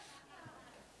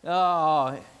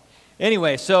Oh,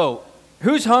 anyway, so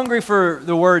who's hungry for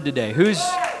the word today?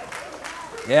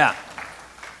 Yeah.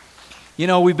 You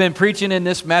know, we've been preaching in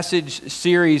this message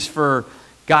series for,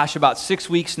 about 6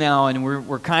 weeks now, and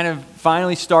we're kind of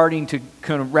finally starting to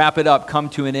kind of wrap it up, come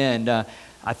to an end.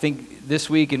 I think this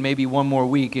week and maybe one more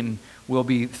week, and we'll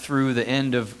be through the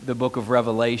end of the book of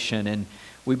Revelation. And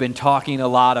we've been talking a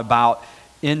lot about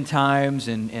end times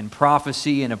and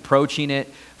prophecy and approaching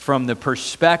it from the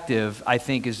perspective, I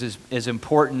think, is as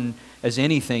important as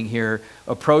anything here,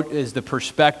 is the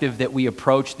perspective that we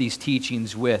approach these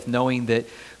teachings with, knowing that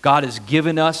God has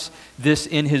given us this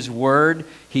in His Word.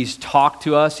 He's talked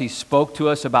to us. He spoke to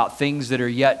us about things that are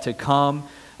yet to come.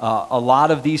 A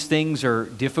lot of these things are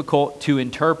difficult to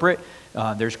interpret.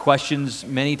 There's questions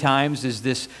many times, is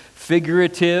this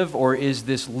figurative or is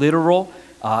this literal?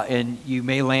 And you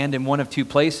may land in one of two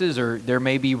places, or there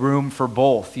may be room for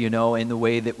both, in the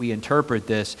way that we interpret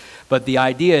this. But the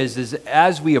idea is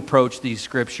as we approach these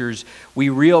scriptures, we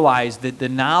realize that the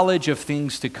knowledge of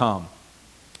things to come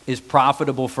is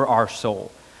profitable for our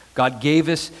soul. God gave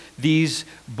us these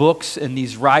books and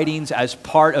these writings as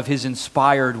part of His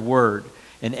inspired word.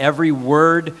 And every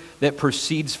word that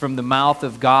proceeds from the mouth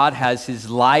of God has His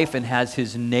life and has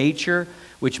His nature,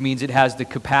 which means it has the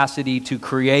capacity to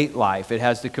create life. It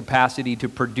has the capacity to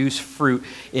produce fruit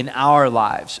in our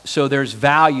lives. So there's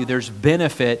value, there's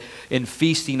benefit in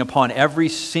feasting upon every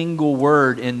single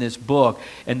word in this book.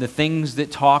 And the things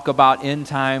that talk about end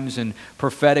times and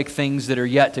prophetic things that are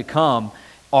yet to come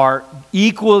are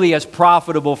equally as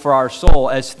profitable for our soul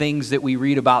as things that we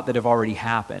read about that have already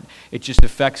happened. It just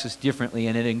affects us differently,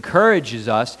 and it encourages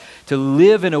us to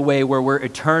live in a way where we're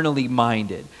eternally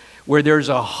minded, where there's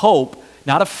a hope,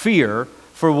 not a fear,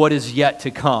 for what is yet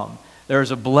to come.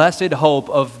 There's a blessed hope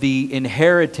of the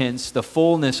inheritance, the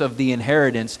fullness of the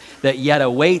inheritance that yet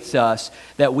awaits us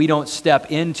that we don't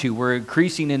step into. We're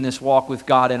increasing in this walk with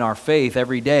God in our faith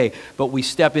every day, but we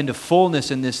step into fullness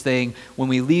in this thing when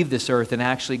we leave this earth and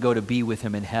actually go to be with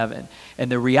Him in heaven. And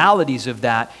the realities of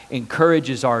that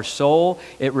encourages our soul.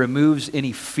 It removes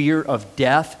any fear of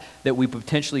death that we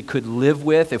potentially could live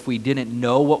with if we didn't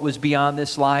know what was beyond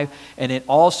this life. And it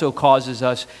also causes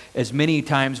us, as many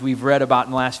times we've read about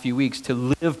in the last few weeks, to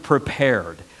live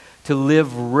prepared, to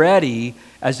live ready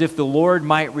as if the Lord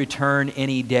might return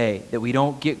any day, that we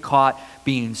don't get caught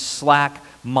being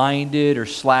slack-minded or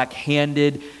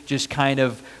slack-handed, just kind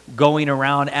of going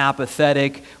around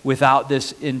apathetic without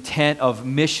this intent of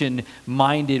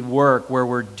mission-minded work where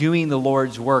we're doing the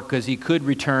Lord's work because He could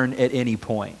return at any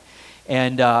point.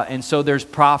 And so there's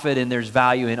profit and there's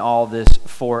value in all this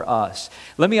for us.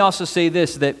 Let me also say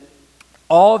this, that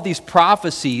all of these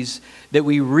prophecies that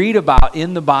we read about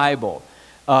in the Bible,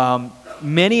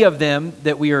 many of them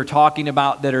that we are talking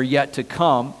about that are yet to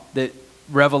come, that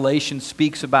Revelation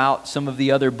speaks about, some of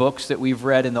the other books that we've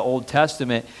read in the Old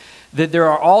Testament, that there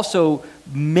are also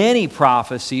many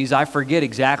prophecies, I forget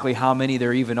exactly how many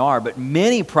there even are, but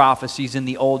many prophecies in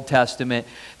the Old Testament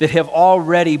that have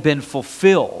already been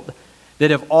fulfilled,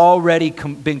 that have already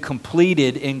been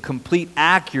completed in complete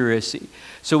accuracy.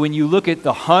 So when you look at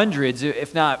the hundreds,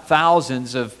 if not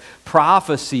thousands, of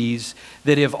prophecies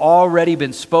that have already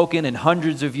been spoken in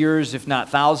hundreds of years, if not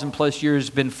 1,000+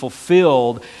 years, been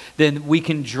fulfilled, then we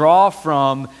can draw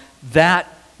from that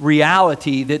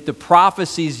reality that the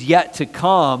prophecies yet to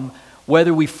come,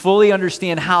 whether we fully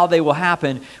understand how they will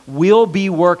happen, will be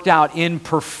worked out in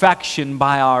perfection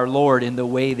by our Lord in the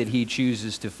way that He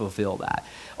chooses to fulfill that.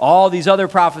 All these other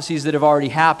prophecies that have already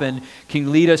happened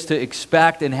can lead us to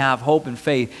expect and have hope and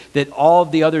faith that all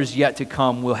of the others yet to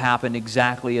come will happen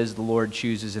exactly as the Lord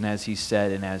chooses and as He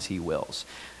said and as He wills.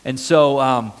 And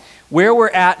so where we're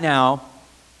at now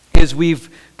is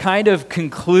we've kind of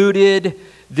concluded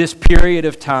this period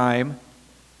of time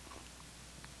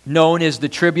known as the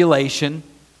tribulation.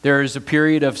 There is a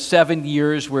period of 7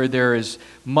 years where there is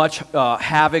much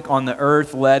havoc on the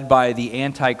earth led by the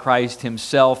Antichrist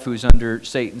himself, who's under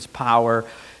Satan's power.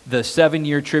 The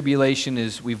 7-year tribulation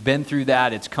we've been through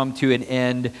that. It's come to an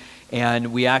end.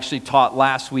 And we actually taught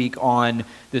last week on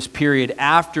this period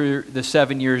after the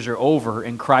 7 years are over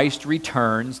and Christ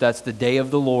returns. That's the day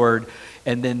of the Lord.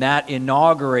 And then that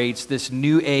inaugurates this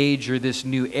new age or this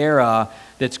new era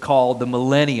that's called the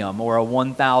millennium, or a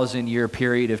 1,000-year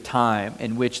period of time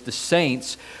in which the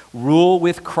saints rule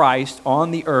with Christ on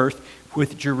the earth,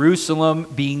 with Jerusalem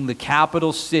being the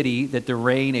capital city that the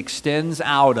reign extends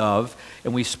out of.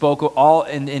 And we spoke all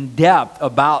in depth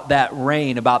about that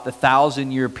reign, about the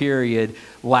 1,000-year period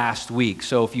last week.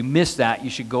 So if you missed that,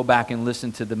 you should go back and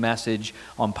listen to the message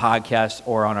on podcast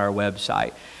or on our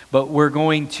website. But we're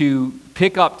going to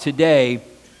pick up today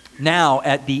now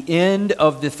at the end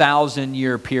of the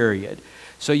 1,000-year period.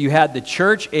 So you had the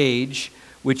church age,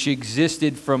 which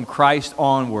existed from Christ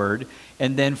onward,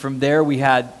 and then from there we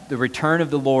had the return of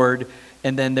the Lord,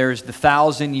 and then there's the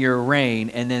 1,000-year reign,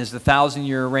 and then as the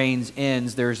 1,000-year reign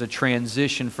ends, there's a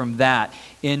transition from that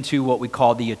into what we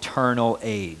call the eternal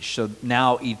age. So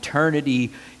now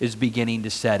eternity is beginning to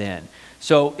set in.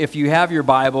 So if you have your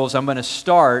Bibles, I'm going to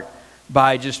start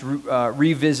by just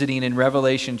revisiting in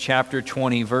Revelation chapter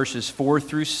 20, verses 4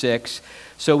 through 6,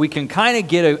 so we can kind of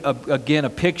get, a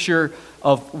picture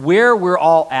of where we're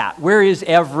all at. Where is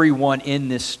everyone in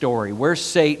this story? Where's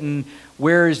Satan?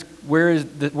 Where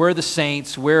are the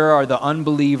saints? Where are the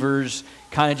unbelievers?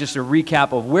 Kind of just a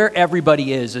recap of where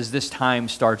everybody is as this time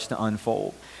starts to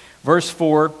unfold. Verse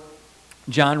 4,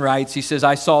 John writes, he says,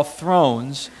 I saw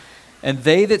thrones, and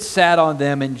they that sat on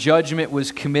them, and judgment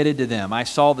was committed to them. I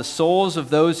saw the souls of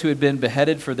those who had been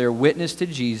beheaded for their witness to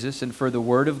Jesus and for the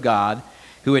word of God,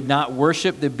 who had not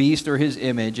worshipped the beast or his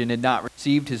image, and had not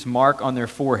received his mark on their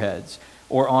foreheads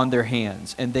or on their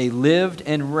hands. And they lived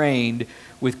and reigned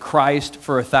with Christ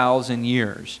for 1,000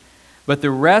 years. But the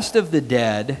rest of the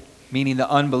dead, meaning the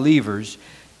unbelievers,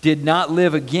 did not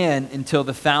live again until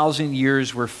the 1,000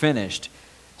 years were finished.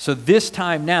 So this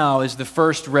time now is the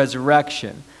first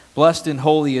resurrection. Blessed and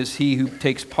holy is he who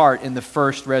takes part in the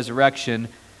first resurrection.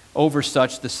 Over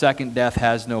such the second death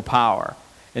has no power.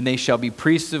 And they shall be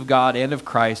priests of God and of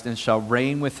Christ, and shall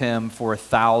reign with him for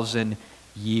 1,000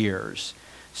 years.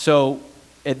 So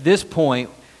at this point,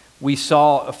 we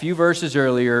saw a few verses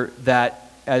earlier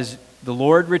that as the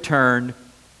Lord returned,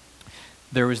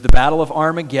 there was the battle of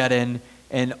Armageddon,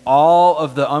 and all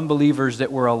of the unbelievers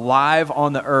that were alive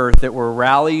on the earth that were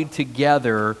rallied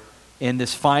together in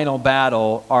this final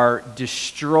battle are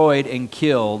destroyed and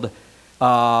killed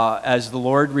as the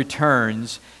Lord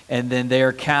returns, and then they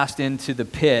are cast into the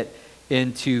pit,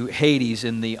 into Hades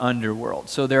in the underworld.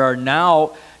 So there are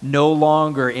now no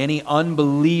longer any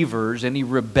unbelievers, any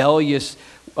rebellious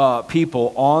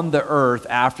people on the earth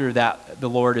after that the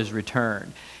Lord has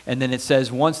returned. And then it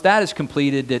says, once that is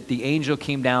completed, that the angel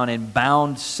came down and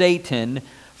bound Satan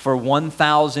for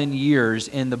 1,000 years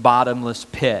in the bottomless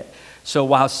pit. So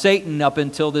while Satan, up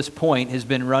until this point, has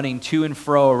been running to and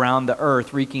fro around the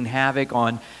earth, wreaking havoc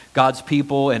on God's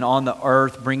people and on the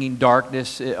earth, bringing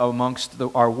darkness amongst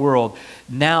our world,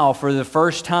 now, for the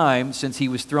first time since he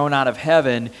was thrown out of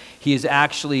heaven, he is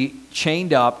actually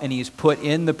chained up and he's put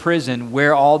in the prison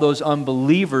where all those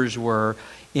unbelievers were,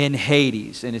 in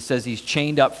Hades. And it says he's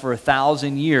chained up for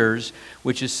 1,000 years,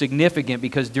 which is significant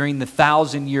because during the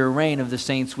 1,000-year reign of the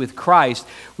saints with Christ,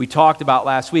 we talked about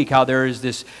last week how there is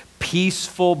this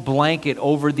peaceful blanket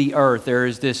over the earth. There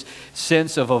is this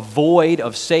sense of a void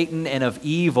of Satan and of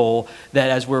evil that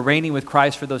as we're reigning with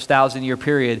Christ for those 1,000-year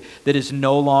period, that is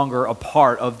no longer a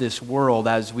part of this world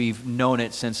as we've known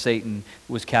it since Satan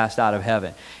was cast out of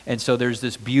heaven. And so there's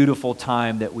this beautiful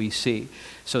time that we see.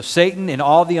 So Satan and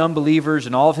all the unbelievers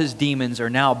and all of his demons are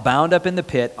now bound up in the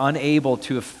pit, unable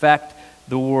to affect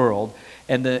the world.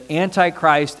 And the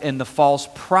Antichrist and the false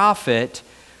prophet,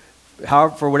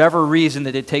 however, for whatever reason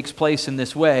that it takes place in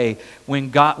this way,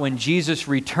 when Jesus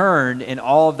returned and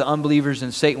all of the unbelievers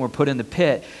and Satan were put in the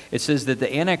pit, it says that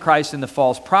the Antichrist and the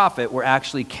false prophet were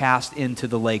actually cast into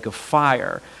the lake of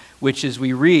fire, which as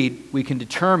we read, we can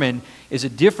determine is a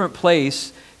different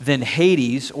place than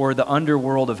Hades or the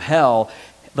underworld of hell.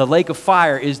 The lake of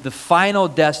fire is the final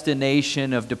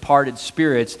destination of departed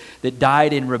spirits that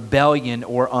died in rebellion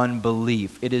or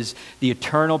unbelief. It is the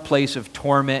eternal place of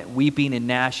torment, weeping and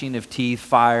gnashing of teeth,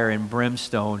 fire and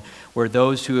brimstone, where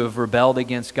those who have rebelled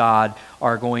against God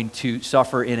are going to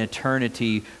suffer in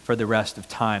eternity for the rest of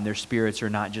time. Their spirits are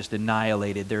not just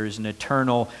annihilated. There is an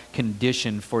eternal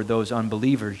condition for those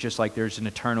unbelievers, just like there's an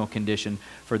eternal condition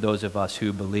for those of us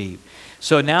who believe.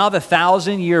 So now the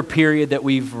 1,000-year period that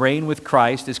we've reigned with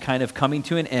Christ is kind of coming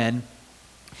to an end.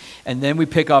 And then we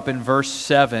pick up in verse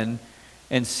 7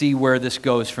 and see where this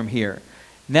goes from here.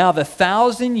 Now the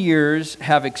 1,000 years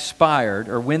have expired,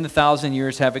 or when the 1,000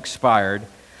 years have expired,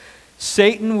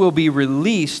 Satan will be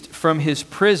released from his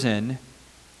prison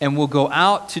and will go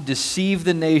out to deceive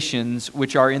the nations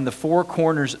which are in the four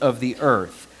corners of the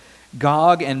earth,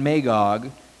 Gog and Magog,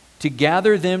 to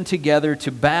gather them together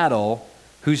to battle,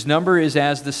 whose number is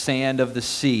as the sand of the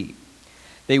sea.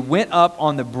 They went up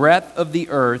on the breadth of the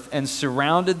earth and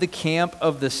surrounded the camp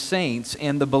of the saints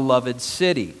and the beloved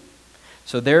city.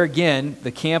 So there again,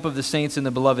 the camp of the saints in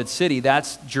the beloved city,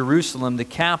 that's Jerusalem, the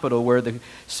capital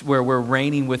where we're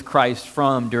reigning with Christ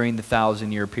from during the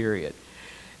 1,000-year period.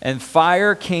 And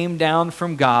fire came down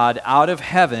from God out of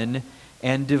heaven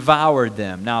and devoured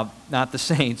them. Now, not the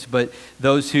saints, but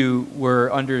those who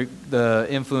were under the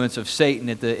influence of Satan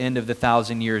at the end of the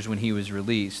 1,000 years when he was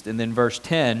released. And then verse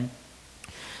 10,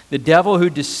 the devil who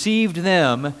deceived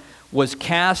them was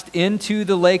cast into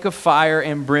the lake of fire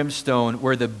and brimstone,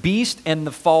 where the beast and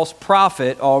the false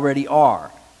prophet already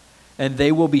are. And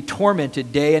they will be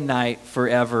tormented day and night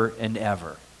forever and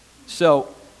ever.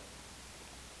 So,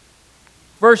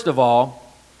 first of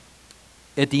all,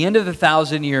 at the end of the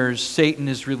 1,000 years, Satan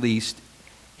is released.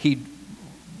 He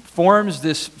forms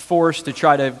this force to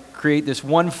try to create this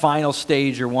one final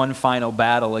stage or one final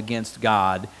battle against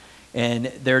God. And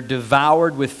they're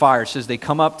devoured with fire. It says they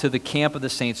come up to the camp of the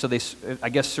saints. So they, I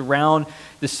guess, surround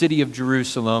the city of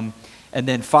Jerusalem. And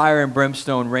then fire and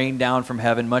brimstone rain down from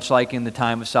heaven, much like in the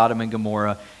time of Sodom and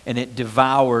Gomorrah. And it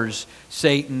devours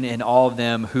Satan and all of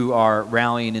them who are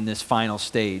rallying in this final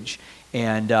stage.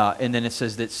 And then it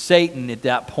says that Satan at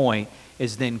that point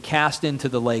is then cast into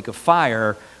the lake of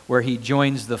fire, where he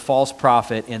joins the false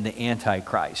prophet and the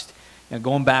Antichrist. Now,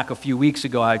 going back a few weeks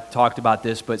ago, I talked about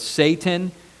this, but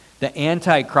Satan, the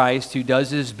Antichrist who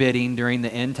does his bidding during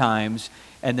the end times,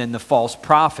 and then the false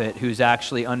prophet who's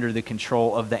actually under the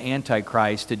control of the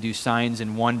Antichrist to do signs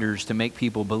and wonders to make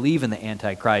people believe in the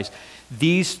Antichrist.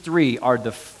 These three are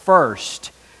the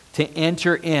first to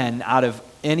enter in out of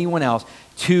anyone else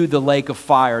to the lake of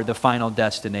fire, the final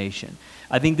destination.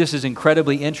 I think this is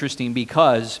incredibly interesting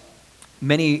because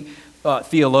many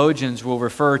theologians will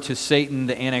refer to Satan,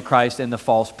 the Antichrist, and the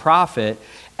false prophet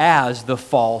as the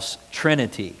false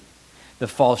trinity. The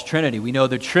false trinity. We know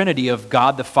the trinity of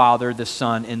God the Father, the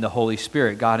Son, and the Holy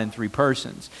Spirit, God in three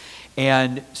persons.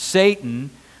 And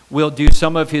Satan will do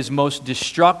some of his most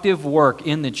destructive work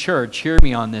in the church, hear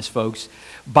me on this, folks,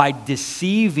 by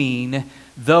deceiving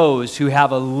those who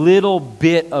have a little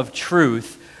bit of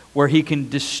truth, where he can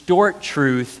distort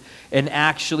truth and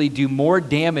actually do more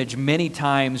damage many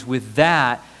times with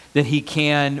that than he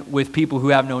can with people who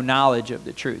have no knowledge of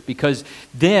the truth. Because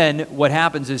then what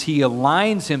happens is he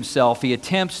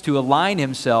attempts to align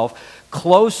himself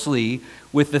closely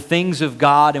with the things of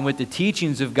God and with the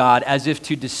teachings of God, as if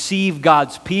to deceive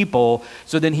God's people.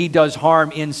 So then he does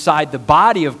harm inside the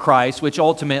body of Christ, which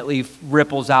ultimately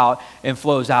ripples out and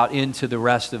flows out into the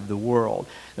rest of the world.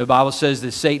 The Bible says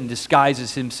that Satan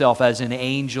disguises himself as an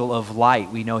angel of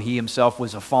light. We know he himself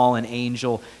was a fallen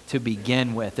angel to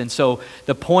begin with. And so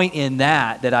the point in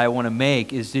that I want to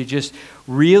make is to just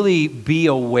really be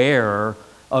aware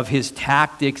of his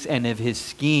tactics and of his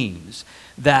schemes.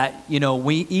 That,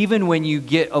 even when you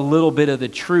get a little bit of the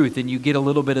truth and you get a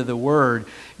little bit of the word,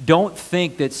 don't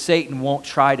think that Satan won't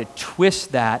try to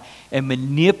twist that and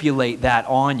manipulate that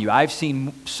on you. I've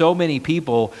seen so many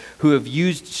people who have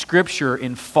used Scripture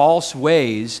in false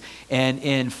ways and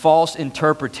in false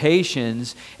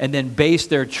interpretations, and then base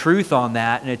their truth on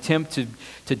that and attempt to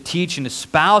teach and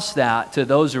espouse that to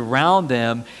those around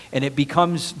them, and it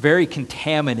becomes very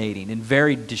contaminating and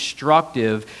very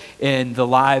destructive in the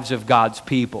lives of God's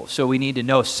people. So we need to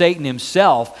know Satan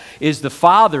himself is the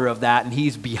father of that, and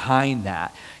he's behind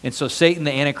that. And so Satan,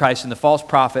 the Antichrist, and the false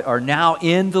prophet are now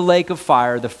in the lake of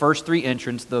fire, the first three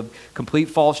entrants, the complete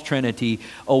false trinity,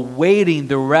 awaiting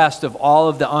the rest of all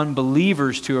of the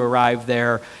unbelievers to arrive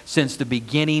there since the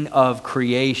beginning of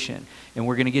creation. And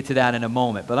we're going to get to that in a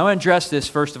moment. But I want to address this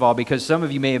first of all because some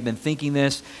of you may have been thinking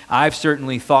this. I've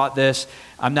certainly thought this.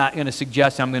 I'm not going to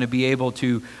suggest I'm going to be able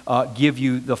to give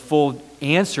you the full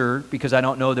answer because I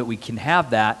don't know that we can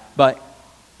have that. But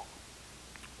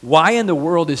why in the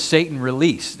world is Satan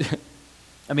released?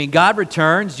 I mean, God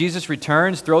returns, Jesus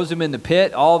returns, throws him in the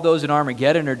pit. All of those in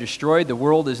Armageddon are destroyed. The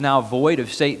world is now void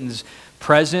of Satan's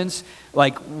presence.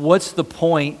 Like, what's the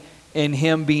point in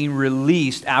him being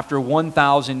released after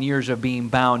 1,000 years of being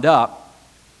bound up?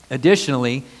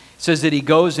 Additionally, it says that he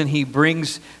goes and he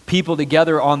brings people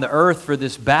together on the earth for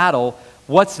this battle.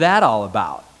 What's that all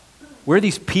about? Who are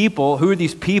these people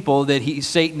that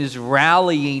Satan is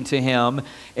rallying to him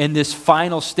in this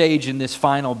final stage, in this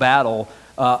final battle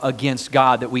against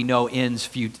God that we know ends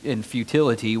in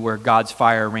futility, where God's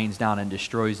fire rains down and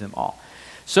destroys them all?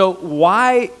 So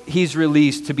why he's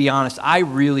released, to be honest, I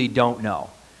really don't know.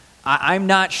 I'm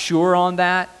not sure on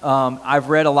that. I've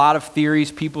read a lot of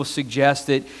theories. People suggest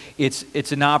that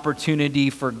it's an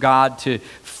opportunity for God to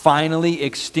finally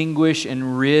extinguish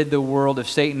and rid the world of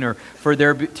Satan, or for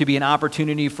there to be an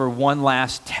opportunity for one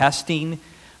last testing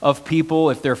of people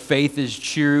if their faith is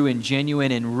true and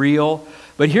genuine and real.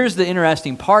 But here's the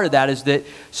interesting part of that, is that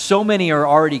so many are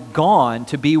already gone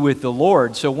to be with the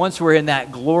Lord. So once we're in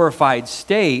that glorified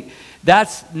state,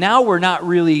 now we're not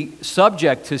really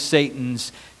subject to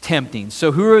Satan's tempting.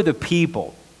 So who are the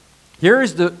people?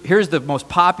 Here's the most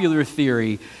popular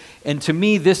theory, and to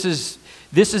me, this is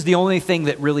the only thing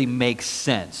that really makes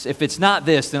sense. If it's not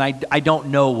this, then I don't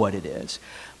know what it is.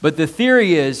 But the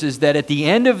theory is that at the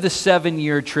end of the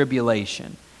 7-year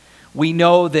tribulation, we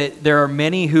know that there are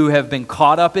many who have been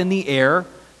caught up in the air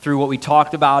through what we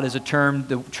talked about as a term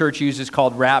the church uses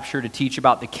called rapture to teach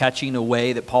about the catching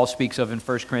away that Paul speaks of in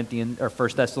 1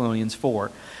 Thessalonians 4.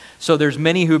 So there's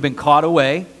many who've been caught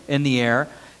away in the air.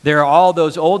 There are all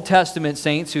those Old Testament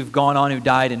saints who've gone on who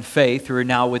died in faith, who are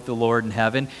now with the Lord in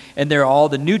heaven. And there are all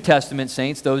the New Testament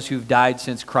saints, those who've died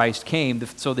since Christ came.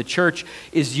 So the church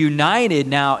is united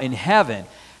now in heaven.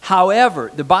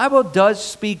 However, the Bible does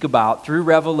speak about, through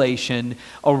Revelation,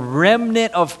 a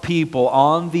remnant of people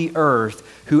on the earth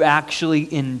who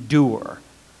actually endure,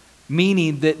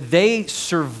 meaning that they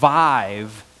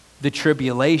survive the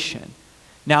tribulation.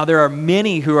 Now, there are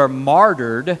many who are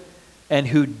martyred and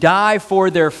who die for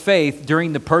their faith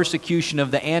during the persecution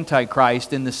of the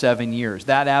Antichrist in the 7 years.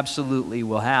 That absolutely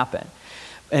will happen.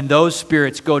 And those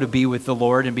spirits go to be with the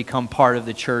Lord and become part of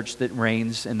the church that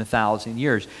reigns in the 1,000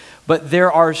 years. But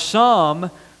there are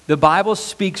some, the Bible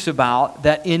speaks about,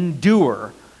 that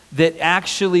endure, that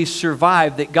actually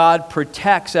survive, that God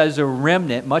protects as a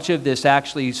remnant. Much of this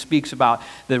actually speaks about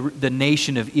the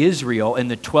nation of Israel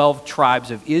and the 12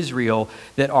 tribes of Israel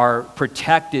that are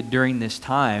protected during this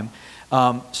time.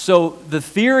 So the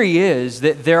theory is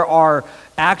that there are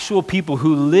actual people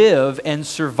who live and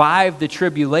survive the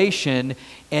tribulation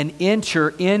and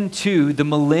enter into the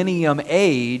millennium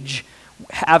age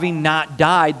having not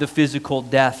died the physical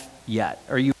death yet.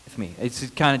 Are you with me? It's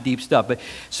kind of deep stuff. But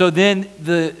so then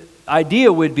the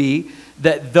idea would be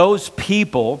that those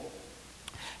people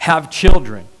have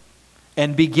children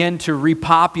and begin to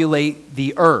repopulate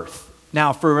the earth.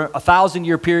 Now, for a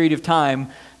 1,000-year period of time,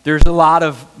 there's a lot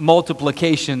of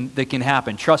multiplication that can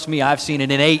happen. Trust me, I've seen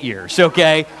it in 8 years,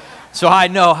 okay? So I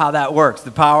know how that works,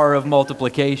 the power of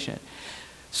multiplication.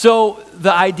 So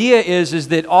the idea is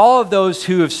that all of those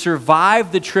who have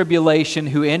survived the tribulation,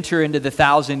 who enter into the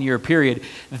 1,000-year period,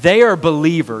 they are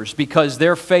believers because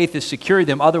their faith has secured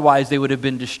them. Otherwise, they would have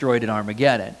been destroyed in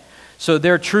Armageddon. So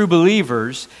they're true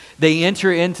believers. They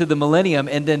enter into the millennium,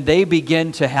 and then they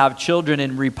begin to have children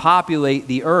and repopulate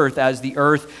the earth as the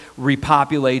earth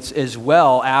repopulates as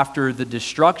well after the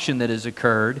destruction that has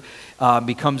occurred,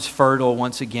 becomes fertile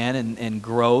once again and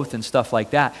growth and stuff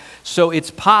like that. So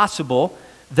it's possible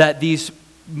that these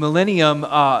millennium,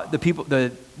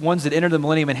 the ones that enter the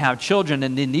millennium and have children,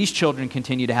 and then these children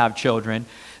continue to have children.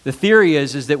 The theory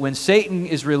is that when Satan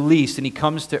is released and he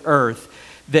comes to earth,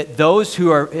 that those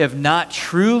who have not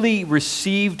truly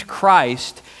received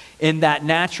Christ in that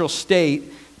natural state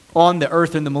on the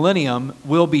earth in the millennium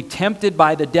will be tempted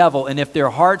by the devil, and if their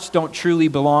hearts don't truly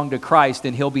belong to Christ,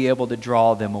 then he'll be able to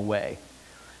draw them away.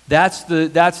 That's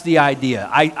the idea.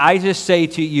 I just say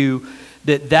to you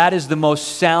that is the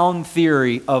most sound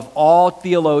theory of all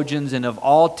theologians and of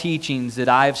all teachings that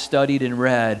I've studied and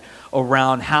read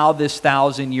around how this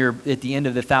 1,000-year, at the end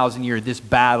of the 1,000-year, this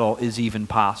battle is even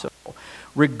possible.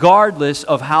 Regardless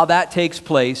of how that takes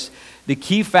place, the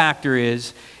key factor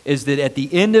is that at the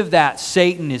end of that,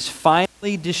 Satan is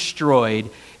finally destroyed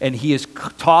and he is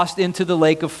tossed into the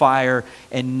lake of fire,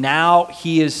 and now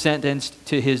he is sentenced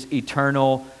to his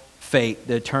eternal fate,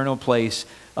 the eternal place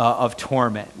of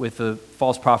torment with the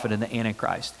false prophet and the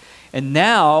Antichrist. And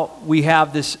now we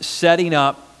have this setting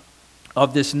up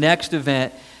of this next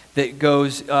event that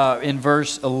goes in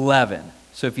verse 11.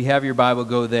 So if you have your Bible,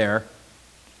 go there.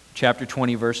 Chapter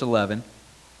 20, verse 11.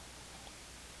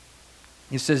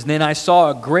 It says, "Then I saw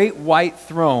a great white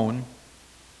throne,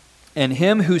 and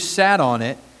him who sat on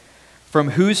it, from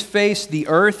whose face the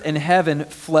earth and heaven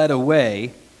fled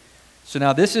away." So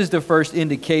now this is the first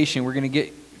indication. We're going to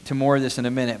get to more of this in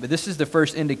a minute, but this is the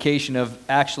first indication of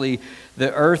actually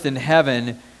the earth and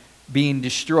heaven being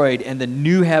destroyed, and the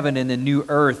new heaven and the new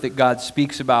earth that God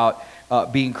speaks about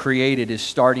being created is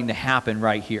starting to happen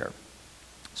right here.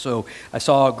 So I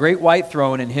saw a great white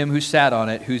throne and him who sat on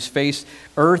it, whose face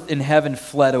earth and heaven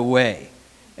fled away,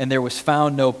 and there was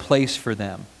found no place for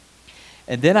them.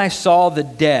 And then I saw the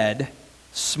dead,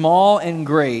 small and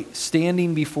great,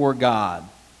 standing before God,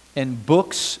 and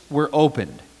books were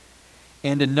opened.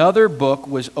 And another book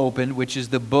was opened, which is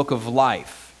the book of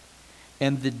life.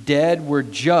 And the dead were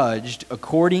judged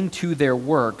according to their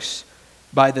works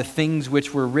by the things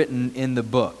which were written in the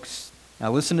books.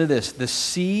 Now listen to this. The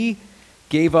sea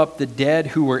gave up the dead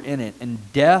who were in it,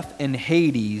 and death and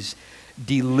Hades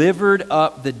delivered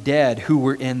up the dead who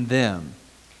were in them.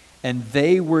 And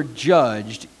they were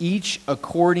judged, each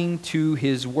according to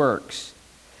his works.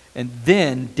 And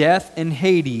then death and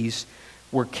Hades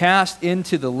were cast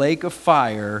into the lake of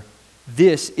fire.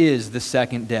 This is the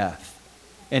second death.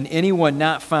 And anyone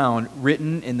not found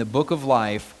written in the book of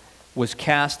life was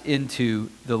cast into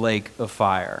the lake of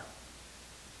fire.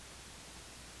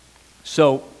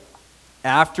 So,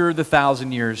 after the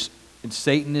 1,000 years, and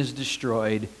Satan is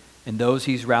destroyed, and those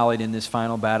he's rallied in this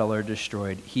final battle are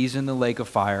destroyed. He's in the lake of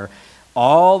fire.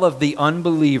 All of the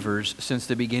unbelievers since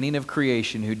the beginning of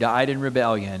creation who died in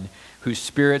rebellion, whose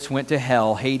spirits went to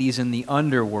hell, Hades, and the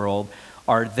underworld,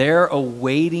 are there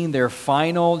awaiting their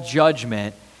final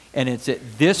judgment. And it's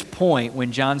at this point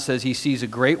when John says he sees a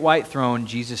great white throne,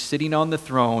 Jesus sitting on the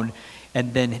throne,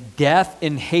 and then death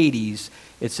and Hades,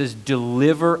 it says,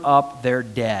 deliver up their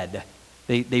dead.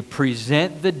 They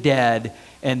present the dead,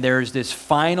 and there's this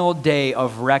final day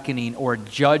of reckoning or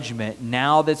judgment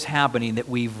now that's happening that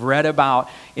we've read about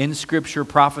in Scripture,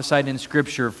 prophesied in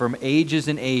Scripture from ages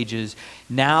and ages.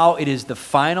 Now it is the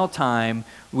final time.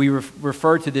 We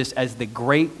refer to this as the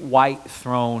great white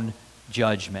throne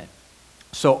judgment.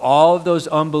 So all of those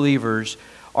unbelievers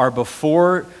are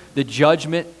before the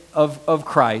judgment of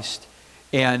Christ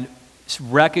and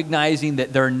recognizing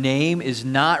that their name is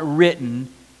not written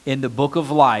in the book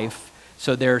of life.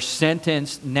 So they're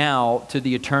sentenced now to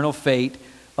the eternal fate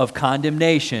of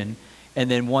condemnation.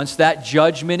 And then once that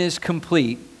judgment is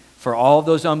complete for all of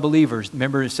those unbelievers,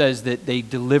 remember it says that they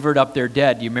delivered up their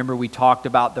dead. You remember we talked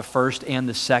about the first and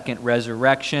the second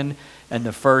resurrection and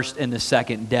the first and the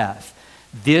second death.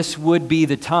 This would be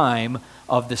the time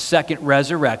of the second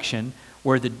resurrection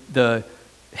where the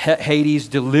Hades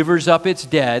delivers up its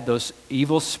dead, those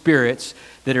evil spirits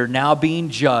that are now being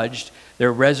judged.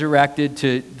 They're resurrected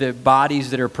to the bodies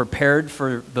that are prepared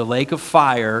for the lake of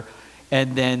fire,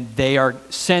 and then they are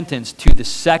sentenced to the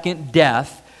second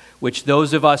death, which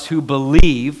those of us who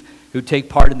believe, who take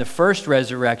part in the first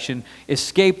resurrection,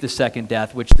 escape the second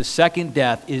death, which the second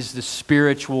death is the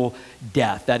spiritual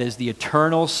death. That is the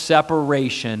eternal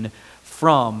separation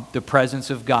from the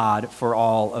presence of God for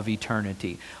all of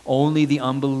eternity. Only the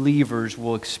unbelievers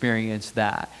will experience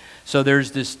that. So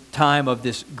there's this time of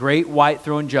this great white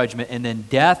throne judgment, and then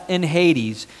death and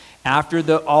Hades, after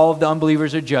all of the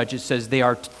unbelievers are judged, it says they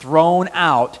are thrown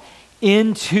out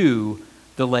into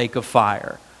the lake of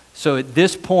fire. So at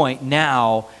this point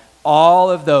now,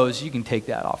 all of those, you can take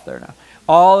that off there now,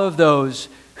 all of those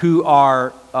who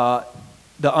are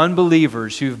the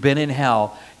unbelievers who've been in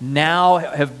hell now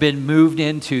have been moved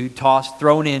into,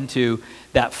 thrown into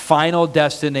that final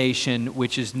destination,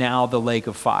 which is now the lake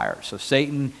of fire. So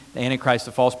Satan, the Antichrist,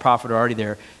 the false prophet are already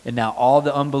there. And now all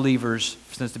the unbelievers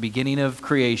since the beginning of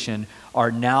creation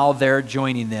are now there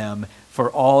joining them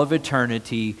for all of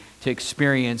eternity to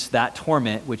experience that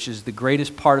torment, which is the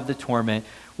greatest part of the torment,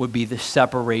 would be the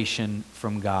separation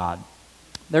from God.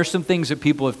 There's some things that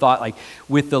people have thought, like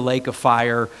with the lake of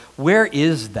fire, where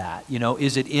is that? You know,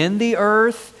 is it in the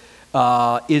earth?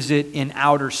 Is it in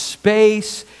outer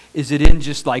space? Is it in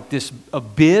just like this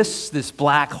abyss, this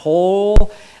black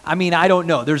hole? I mean, I don't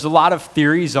know. There's a lot of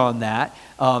theories on that.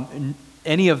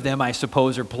 Any of them, I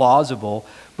suppose, are plausible.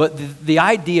 But the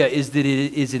idea is that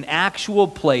it is an actual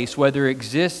place, whether it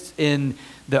exists in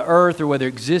the earth or whether it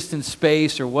exists in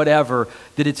space or whatever,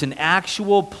 that it's an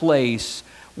actual place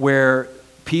where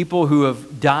people who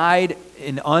have died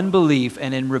in unbelief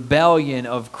and in rebellion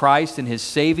of Christ and His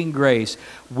saving grace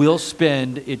will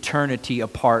spend eternity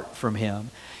apart from Him.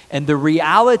 And the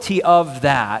reality of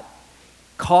that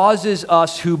causes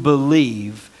us who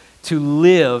believe to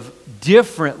live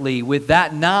differently with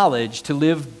that knowledge, to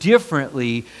live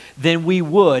differently than we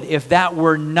would if that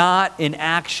were not an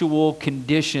actual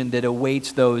condition that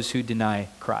awaits those who deny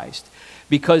Christ.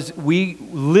 Because we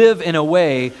live in a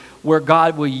way where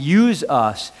God will use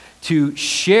us to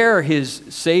share His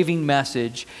saving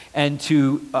message and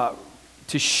to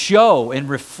show and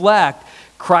reflect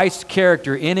Christ's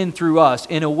character in and through us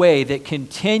in a way that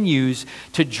continues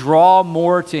to draw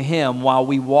more to Him while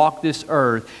we walk this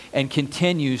earth and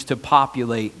continues to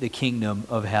populate the kingdom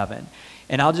of heaven.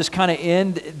 And I'll just kind of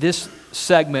end this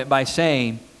segment by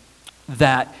saying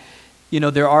that, you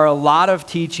know, there are a lot of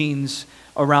teachings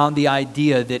around the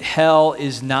idea that hell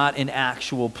is not an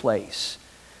actual place,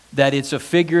 that it's a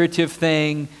figurative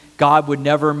thing. God would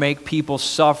never make people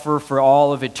suffer for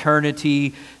all of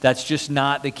eternity. That's just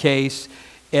not the case.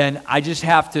 And I just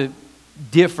have to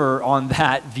differ on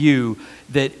that view,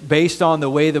 that based on the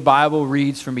way the Bible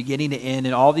reads from beginning to end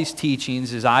and all these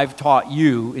teachings, as I've taught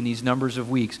you in these numbers of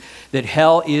weeks, that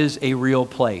hell is a real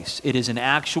place. It is an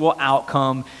actual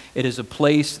outcome. It is a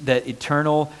place that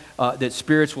that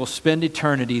spirits will spend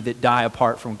eternity that die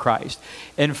apart from Christ.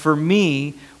 And for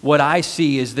me, what I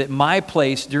see is that my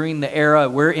place during the era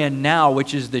we're in now,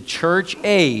 which is the church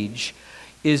age,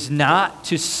 is not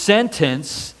to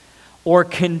sentence or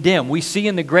condemn. We see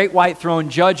in the great white throne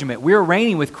judgment, we're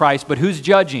reigning with Christ, but who's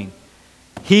judging?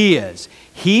 He is.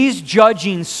 He's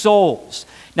judging souls.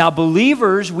 Now,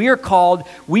 believers, we are called,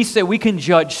 we say we can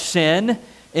judge sin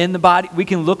in the body. We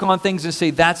can look on things and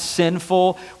say that's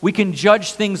sinful. We can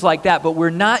judge things like that, but we're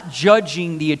not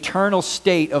judging the eternal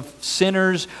state of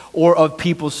sinners or of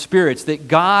people's spirits, that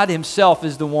God himself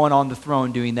is the one on the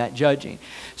throne doing that judging.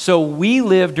 So we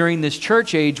live during this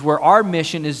church age where our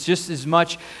mission is just as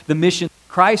much the mission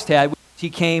Christ had. He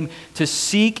came to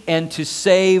seek and to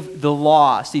save the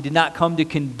lost. He did not come to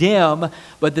condemn,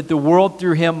 but that the world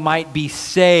through him might be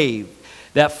saved.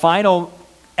 That final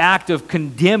act of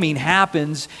condemning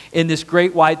happens in this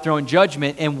great white throne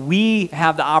judgment, and we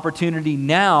have the opportunity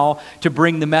now to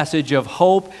bring the message of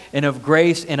hope and of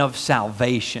grace and of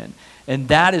salvation. And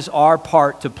that is our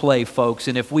part to play, folks.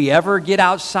 And if we ever get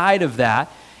outside of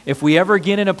that, if we ever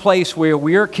get in a place where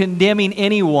we're condemning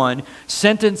anyone,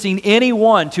 sentencing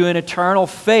anyone to an eternal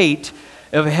fate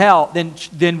of hell,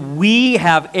 then we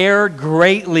have erred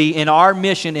greatly in our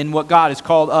mission in what God has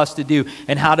called us to do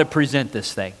and how to present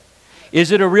this thing.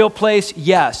 Is it a real place?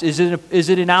 Yes. Is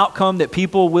it an outcome that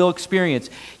people will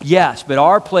experience? Yes. But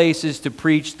our place is to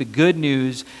preach the good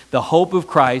news, the hope of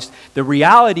Christ, the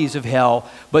realities of hell,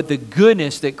 but the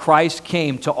goodness that Christ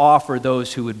came to offer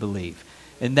those who would believe.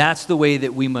 And that's the way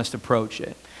that we must approach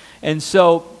it. And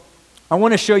so I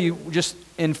want to show you just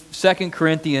in 2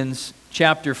 Corinthians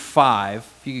chapter 5,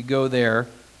 if you could go there,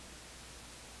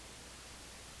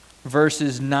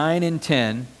 verses 9 and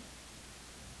 10.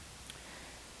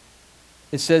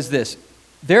 It says this,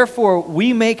 "Therefore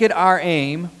we make it our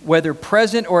aim, whether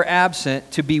present or absent,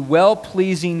 to be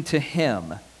well-pleasing to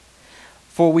him.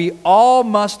 For we all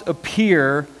must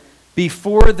appear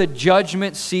before the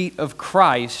judgment seat of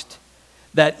Christ,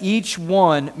 that each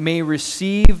one may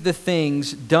receive the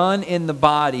things done in the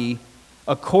body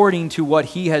according to what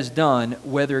he has done,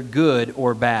 whether good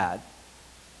or bad."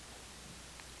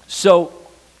 So,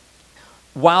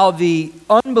 while the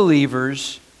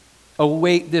unbelievers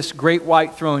await this great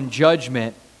white throne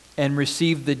judgment and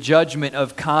receive the judgment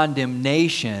of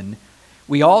condemnation,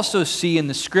 we also see in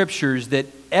the scriptures that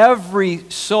every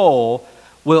soul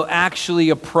will actually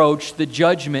approach the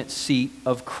judgment seat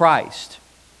of Christ.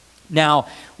 Now,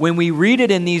 when we read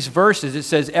it in these verses, it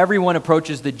says everyone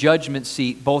approaches the judgment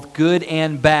seat, both good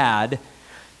and bad.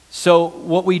 So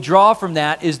what we draw from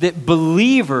that is that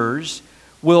believers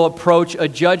will approach a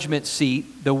judgment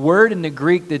seat. The word in the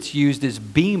Greek that's used is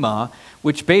bema,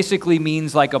 which basically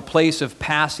means like a place of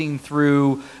passing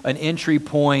through, an entry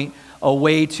point, a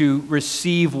way to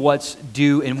receive what's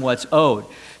due and what's owed.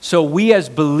 So we as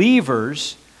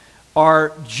believers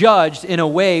are judged in a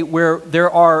way where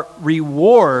there are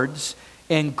rewards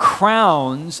and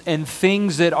crowns and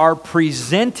things that are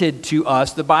presented to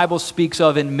us. The Bible speaks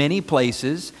of in many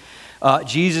places.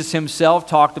 Jesus himself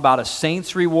talked about a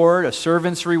saint's reward, a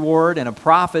servant's reward, and a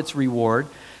prophet's reward.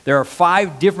 There are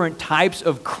 5 different types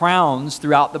of crowns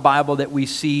throughout the Bible that we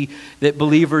see that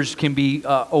believers can be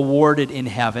awarded in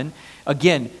heaven.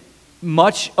 Again,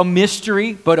 much a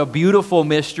mystery, but a beautiful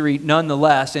mystery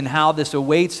nonetheless, in how this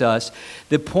awaits us.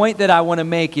 The point that I want to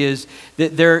make is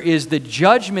that there is the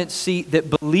judgment seat that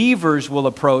believers will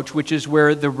approach, which is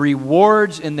where the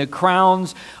rewards and the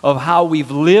crowns of how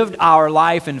we've lived our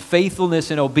life in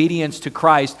faithfulness and obedience to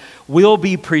Christ will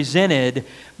be presented.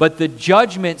 But the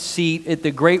judgment seat at the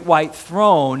great white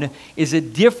throne is a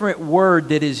different word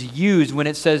that is used when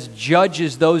it says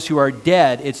judges those who are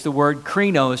dead. It's the word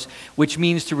krinos, which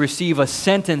means to receive a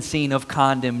sentencing of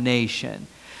condemnation.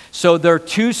 So there are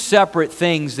 2 separate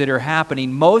things that are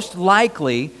happening. Most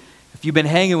likely, if you've been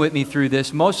hanging with me through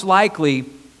this, most likely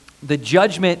the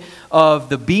judgment of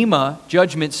the bema,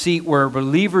 judgment seat, where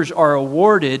believers are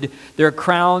awarded their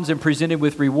crowns and presented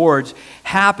with rewards,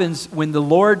 happens when the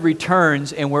Lord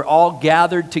returns and we're all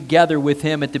gathered together with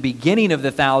him at the beginning of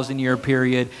the 1,000-year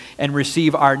period and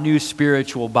receive our new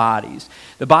spiritual bodies.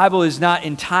 The Bible is not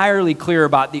entirely clear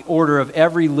about the order of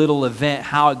every little event,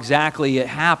 how exactly it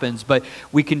happens, but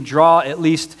we can draw at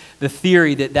least the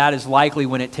theory that that is likely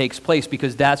when it takes place,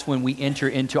 because that's when we enter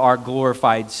into our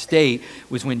glorified state,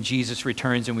 was when Jesus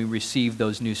returns and we receive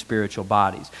those new spiritual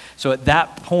bodies. So at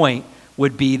that point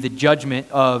would be the judgment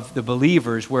of the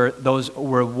believers, where those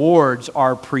rewards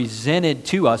are presented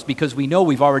to us because we know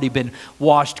we've already been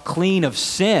washed clean of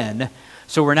sin.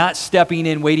 So we're not stepping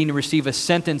in waiting to receive a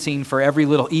sentencing for every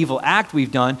little evil act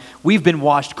we've done. We've been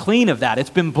washed clean of that. It's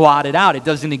been blotted out. It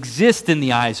doesn't exist in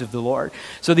the eyes of the Lord.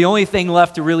 So the only thing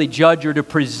left to really judge or to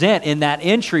present in that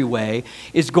entryway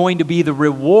is going to be the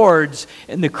rewards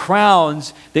and the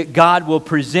crowns that God will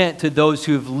present to those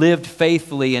who have lived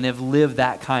faithfully and have lived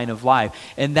that kind of life.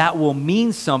 And that will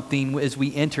mean something as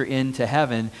we enter into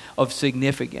heaven of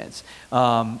significance.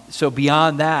 So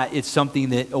beyond that, it's something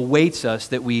that awaits us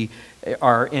that we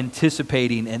are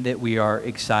anticipating and that we are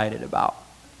excited about.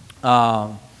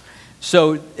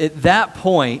 So at that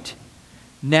point,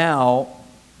 now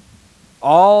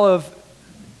all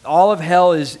of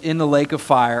hell is in the lake of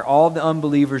fire. All of the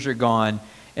unbelievers are gone,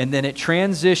 and then it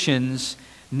transitions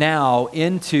now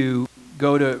into,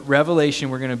 go to Revelation.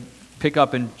 We're going to pick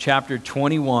up in chapter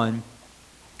 21,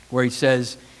 where he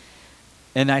says,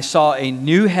 "And I saw a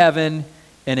new heaven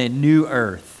and a new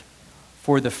earth.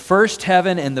 For the first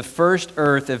heaven and the first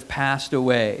earth have passed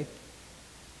away.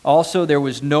 Also there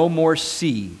was no more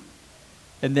sea.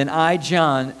 And then I,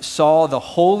 John, saw the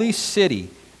holy city,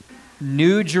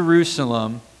 New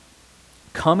Jerusalem,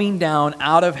 coming down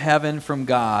out of heaven from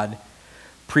God,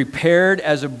 prepared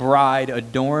as a bride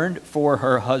adorned for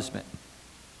her husband.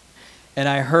 And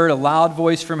I heard a loud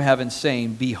voice from heaven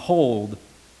saying, Behold,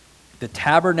 the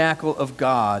tabernacle of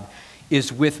God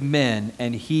is with men,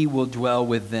 and he will dwell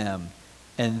with them.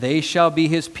 And they shall be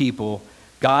his people.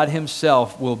 God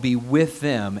himself will be with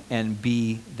them and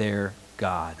be their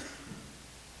God."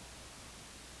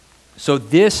 So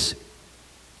this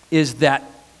is that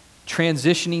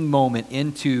transitioning moment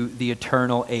into the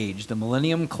eternal age. The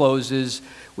millennium closes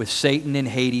with Satan and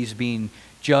Hades being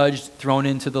judged, thrown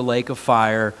into the lake of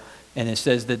fire. And it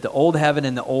says that the old heaven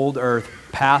and the old earth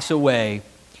pass away,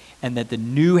 and that the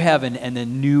new heaven and the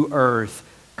new earth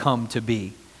come to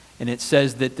be. And it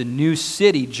says that the new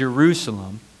city,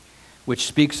 Jerusalem, which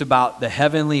speaks about the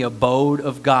heavenly abode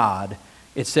of God,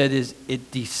 it said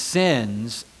it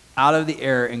descends out of the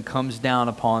air and comes down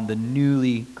upon the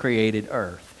newly created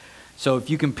earth. So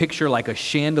if you can picture like a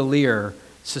chandelier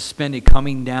suspended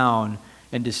coming down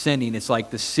and descending, it's like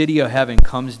the city of heaven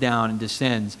comes down and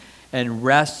descends and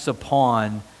rests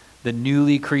upon the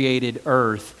newly created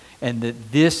earth, and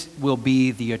that this will be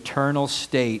the eternal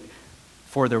state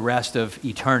for the rest of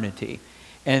eternity.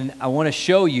 And I want to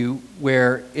show you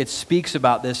where it speaks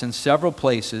about this in several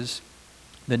places,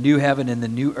 the new heaven and the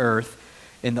new earth.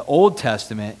 In the Old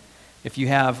Testament, if you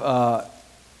have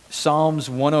Psalms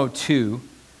 102,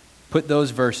 put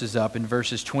those verses up in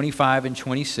verses 25 and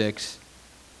 26.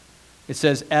 It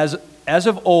says, as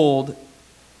of old,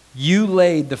 you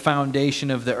laid the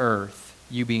foundation of the earth,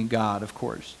 you being God, of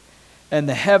course, and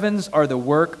the heavens are the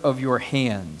work of your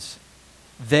hands.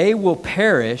 They will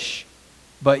perish,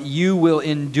 but you will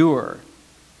endure.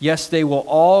 Yes, they will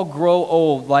all grow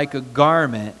old like a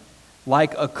garment.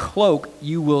 Like a cloak,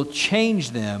 you will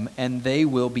change them, and they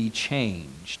will be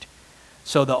changed.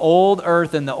 So the old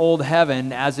earth and the old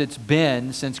heaven, as it's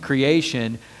been since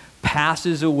creation,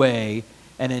 passes away,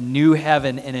 and a new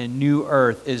heaven and a new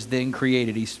earth is then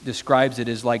created. He describes it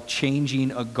as like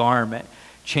changing a garment,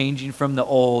 changing from the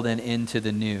old and into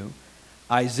the new.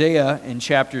 Isaiah in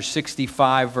chapter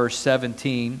 65, verse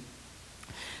 17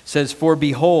 says, For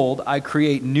behold, I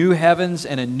create new heavens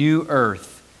and a new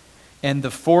earth, and the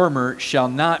former shall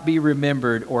not be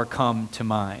remembered or come to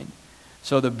mind.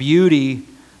 So the beauty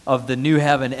of the new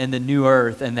heaven and the new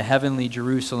earth and the heavenly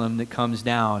Jerusalem that comes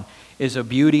down is a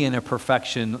beauty and a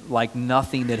perfection like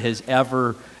nothing that has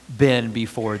ever been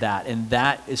before that. And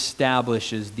that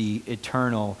establishes the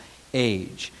eternal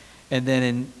age. And then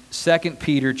in 2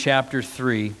 Peter chapter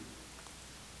 3,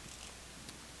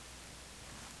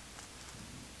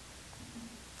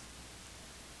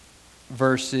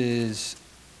 verses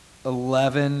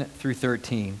 11 through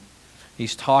 13,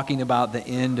 he's talking about the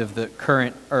end of the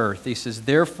current earth. He says,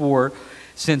 Therefore,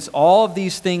 since all of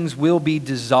these things will be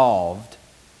dissolved,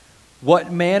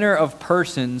 what manner of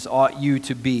persons ought you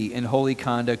to be in holy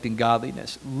conduct and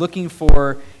godliness, looking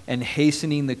for and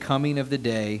hastening the coming of the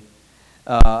day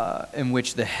in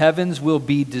which the heavens will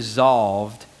be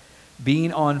dissolved,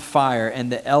 being on fire, and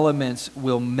the elements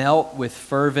will melt with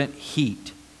fervent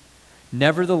heat.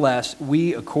 Nevertheless,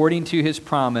 we, according to his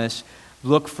promise,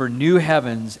 look for new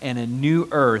heavens and a new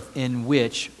earth in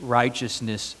which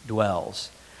righteousness dwells.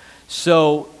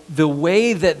 So the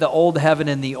way that the old heaven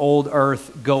and the old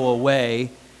earth go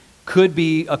away could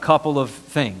be a couple of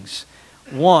things.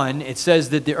 One, it says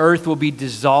that the earth will be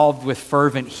dissolved with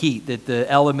fervent heat, that the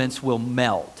elements will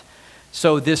melt.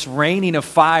 So this raining of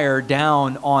fire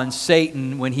down on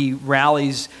Satan when he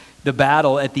rallies the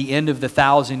battle at the end of the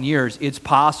 1,000 years, it's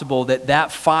possible that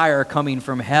that fire coming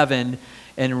from heaven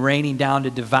and raining down to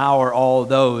devour all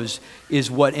those is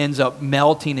what ends up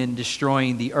melting and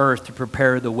destroying the earth to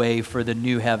prepare the way for the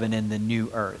new heaven and the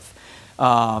new earth.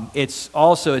 It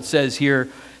says here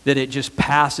that it just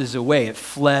passes away. It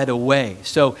fled away.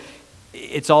 So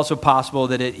it's also possible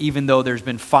that even though there's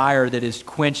been fire that has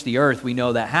quenched the earth, we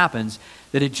know that happens,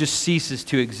 that it just ceases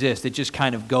to exist. It just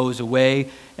kind of goes away,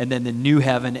 and then the new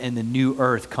heaven and the new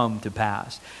earth come to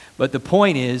pass. But the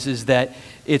point is that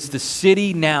it's the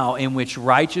city now in which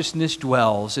righteousness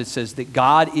dwells. It says that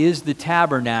God is the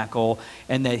tabernacle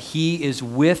and that he is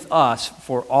with us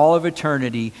for all of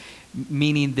eternity,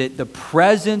 meaning that the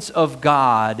presence of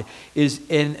God is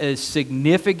in a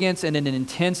significance and an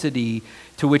intensity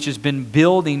to which has been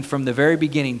building from the very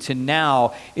beginning to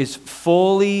now, is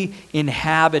fully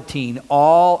inhabiting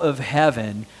all of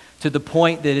heaven, to the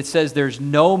point that it says there's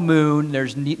no moon,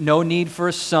 there's no need for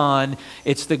a sun.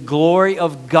 It's the glory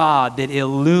of God that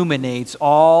illuminates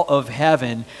all of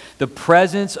heaven. The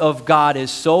presence of God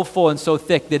is so full and so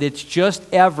thick that it's just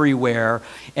everywhere,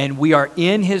 and we are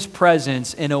in his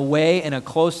presence in a way and a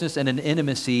closeness and an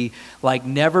intimacy like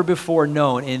never before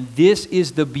known. And this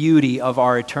is the beauty of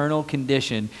our eternal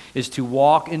condition, is to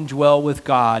walk and dwell with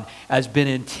God as been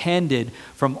intended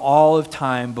from all of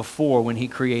time before, when he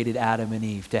created Adam and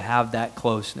Eve, to have that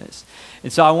closeness.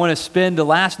 And so I want to spend the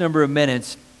last number of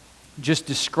minutes just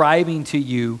describing to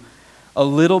you a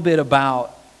little bit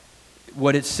about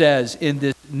what it says in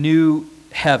this new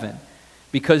heaven,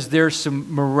 because there's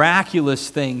some miraculous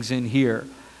things in here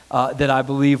that I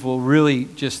believe will really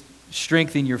just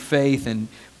strengthen your faith and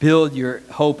build your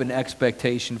hope and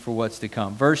expectation for what's to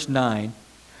come. Verse 9,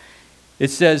 it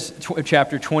says,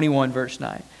 chapter 21, verse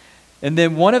 9, "And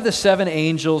then one of the 7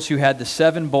 angels who had the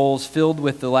 7 bowls filled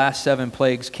with the last 7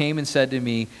 plagues came and said to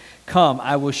me, 'Come,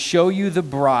 I will show you the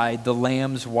bride, the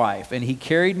Lamb's wife.' And he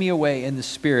carried me away in the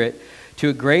Spirit to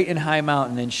a great and high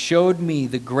mountain, and showed me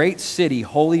the great city,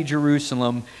 holy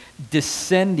Jerusalem,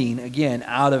 descending again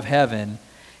out of heaven,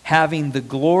 having the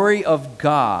glory of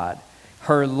God.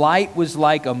 Her light was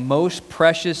like a most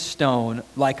precious stone,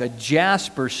 like a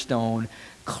jasper stone,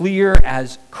 clear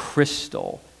as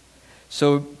crystal."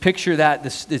 So picture that.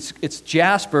 It's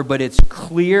jasper, but it's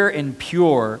clear and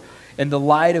pure. And the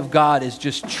light of God is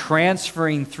just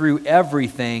transferring through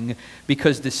everything,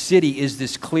 because the city is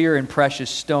this clear and precious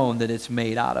stone that it's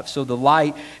made out of. So the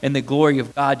light and the glory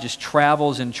of God just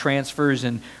travels and transfers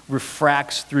and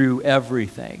refracts through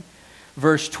everything.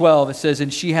 Verse 12, it says,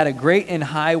 "And she had a great and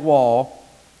high wall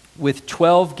with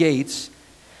 12 gates,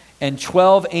 and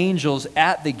 12 angels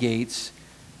at the gates,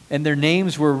 and their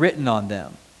names were written on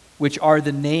them, which are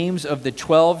the names of the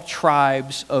 12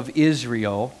 tribes of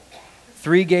Israel.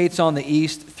 3 gates on the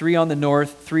east, 3 on the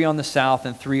north, 3 on the south,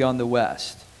 and 3 on the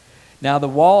west. Now the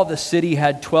wall of the city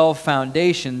had 12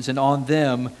 foundations, and on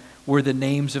them were the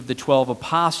names of the 12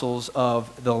 apostles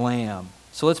of the Lamb."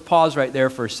 So let's pause right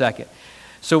there for a second.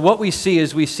 So what we see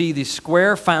is we see the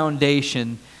square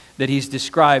foundation that he's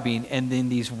describing, and then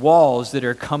these walls that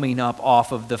are coming up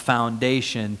off of the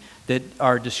foundation that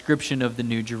are a description of the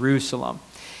New Jerusalem.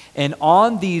 And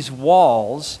on these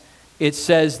walls, it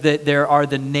says that there are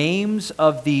the names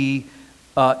of the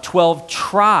 12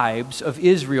 tribes of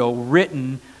Israel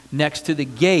written next to the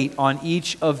gate on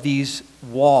each of these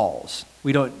walls.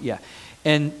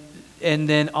 And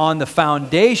then on the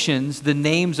foundations, the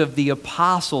names of the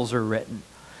apostles are written.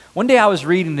 One day I was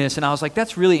reading this and I was like,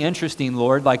 that's really interesting,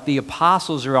 Lord. Like, the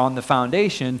apostles are on the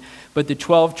foundation, but the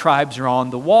 12 tribes are on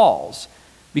the walls.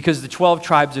 Because the 12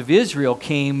 tribes of Israel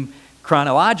came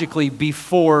chronologically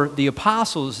before the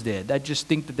apostles did. I just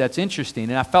think that that's interesting.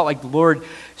 And I felt like the Lord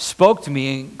spoke to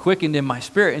me and quickened in my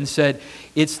spirit and said,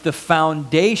 it's the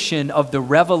foundation of the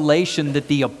revelation that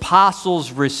the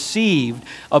apostles received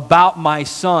about my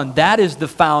son. That is the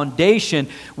foundation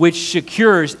which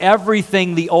secures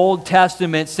everything the Old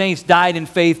Testament saints died in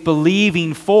faith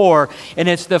believing for. And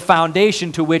it's the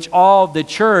foundation to which all of the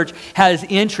church has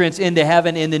entrance into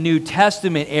heaven in the New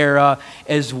Testament era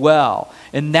as well.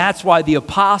 And that's why the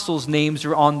apostles' names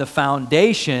are on the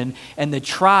foundation and the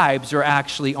tribes are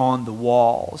actually on the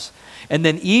walls. And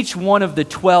then each one of the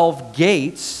 12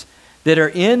 gates that are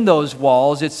in those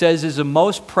walls, it says, is a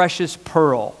most precious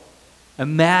pearl.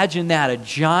 Imagine that, a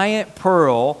giant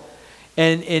pearl,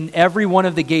 and in every one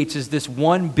of the gates is this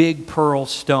one big pearl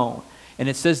stone. And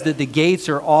it says that the gates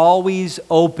are always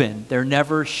open. They're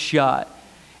never shut.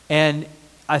 And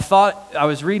I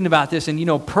was reading about this,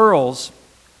 and pearls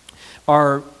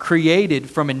are created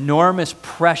from enormous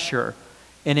pressure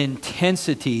and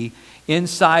intensity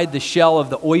inside the shell of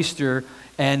the oyster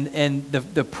And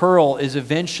the pearl is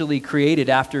eventually created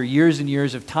after years and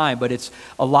years of time, but it's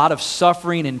a lot of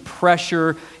suffering and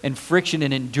pressure and friction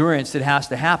and endurance that has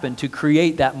to happen to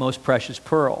create that most precious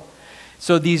pearl.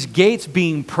 So these gates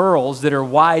being pearls that are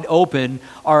wide open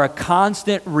are a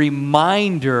constant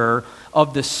reminder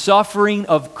of the suffering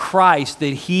of Christ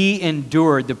that he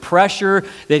endured, the pressure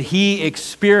that he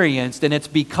experienced. And it's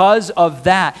because of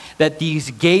that that these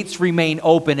gates remain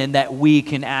open and that we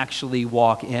can actually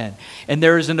walk in. And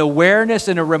there is an awareness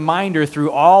and a reminder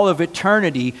through all of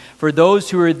eternity for those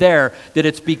who are there that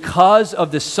it's because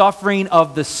of the suffering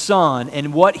of the Son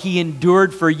and what he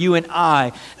endured for you and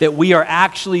I that we are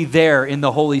actually there in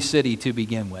the holy city to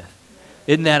begin with.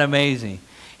 Isn't that amazing?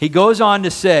 He goes on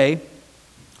to say,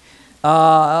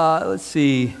 let's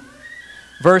see,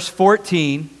 verse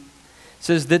 14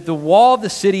 says that the wall of the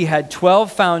city had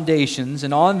 12 foundations,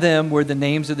 and on them were the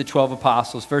names of the 12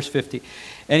 apostles. Verse 50,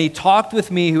 and he talked with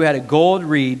me who had a gold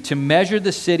reed to measure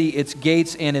the city, its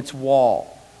gates, and its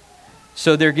wall.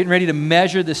 So they're getting ready to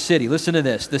measure the city. Listen to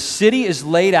this. The city is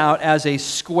laid out as a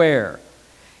square.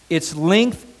 Its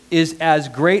length is as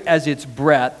great as its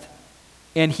breadth,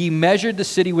 and he measured the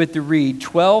city with the reed.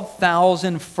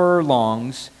 12,000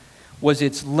 furlongs was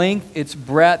its length, its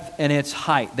breadth, and its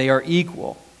height. They are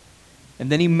equal.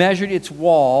 And then he measured its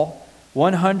wall,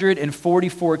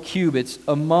 144 cubits,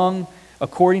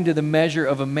 according to the measure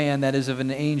of a man, that is of an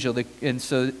angel. And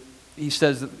so he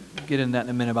says, get into that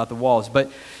in a minute about the walls.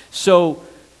 But so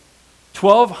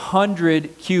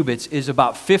 1,200 cubits is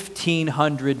about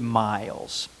 1,500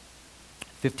 miles.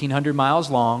 1,500 miles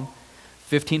long,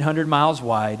 1,500 miles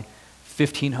wide,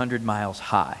 1,500 miles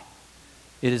high.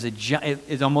 It is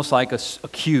it's almost like a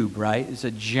cube, right? It's a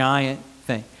giant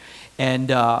thing. And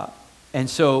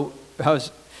so I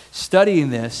was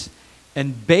studying this,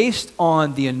 and based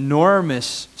on the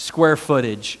enormous square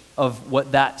footage of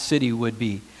what that city would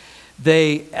be,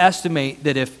 they estimate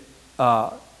that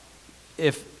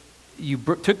if you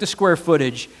took the square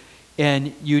footage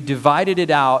and you divided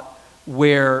it out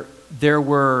where there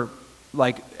were,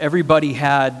 like, everybody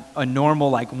had a normal,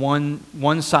 like,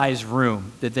 one size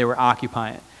room that they were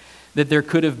occupying, that there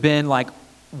could have been like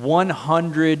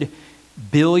 100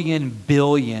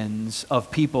 billions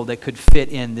of people that could fit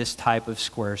in this type of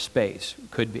square space.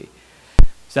 Could be.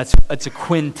 So that's a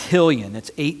quintillion.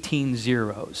 It's 18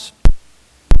 zeros.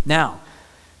 Now,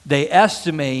 they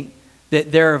estimate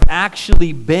that there have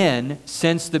actually been,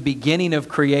 since the beginning of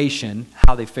creation,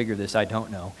 how they figure this, I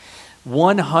don't know,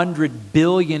 100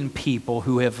 billion people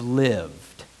who have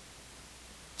lived.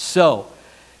 So,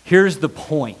 here's the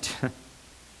point.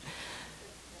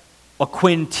 A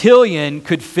quintillion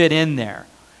could fit in there.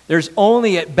 There's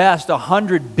only at best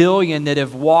 100 billion that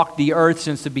have walked the earth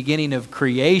since the beginning of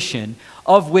creation,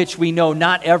 of which we know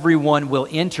not everyone will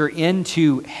enter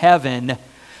into heaven.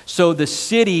 So the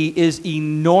city is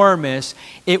enormous.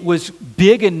 It was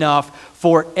big enough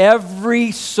for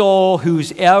every soul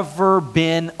who's ever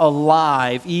been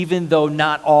alive, even though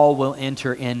not all will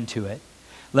enter into it.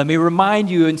 Let me remind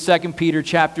you in 2 Peter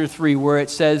chapter 3, where it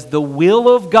says, the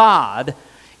will of God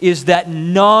is that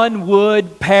none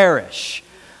would perish,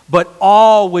 but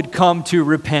all would come to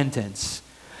repentance.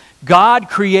 God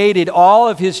created all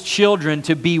of his children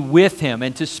to be with him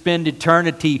and to spend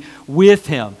eternity with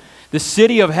him. The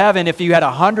city of heaven, if you had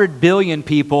 100 billion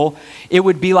people, it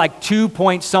would be like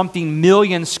 2-point-something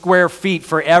million square feet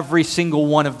for every single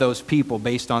one of those people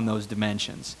based on those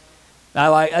dimensions.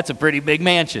 That's a pretty big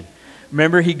mansion.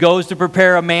 Remember, he goes to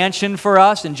prepare a mansion for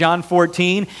us in John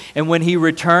 14, and when he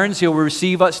returns, he'll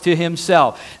receive us to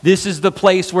himself. This is the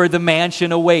place where the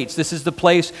mansion awaits. This is the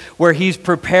place where he's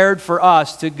prepared for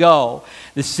us to go.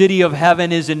 The city of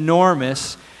heaven is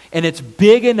enormous, and it's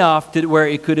big enough to where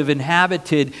it could have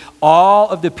inhabited all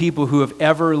of the people who have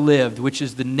ever lived, which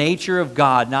is the nature of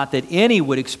God. Not that any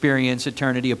would experience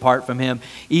eternity apart from him,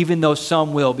 even though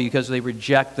some will because they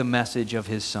reject the message of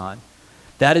his Son.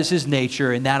 That is his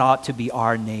nature, and that ought to be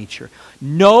our nature.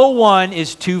 No one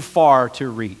is too far to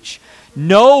reach.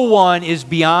 No one is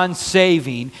beyond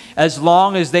saving as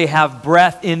long as they have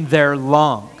breath in their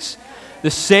lungs.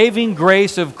 The saving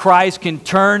grace of Christ can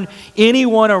turn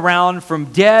anyone around from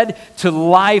dead to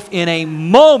life in a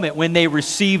moment when they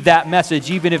receive that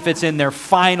message, even if it's in their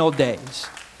final days.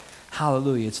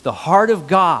 Hallelujah. It's the heart of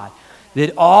God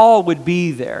that all would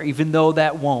be there, even though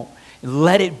that won't.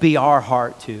 Let it be our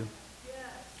heart too.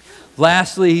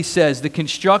 Lastly, he says, the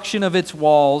construction of its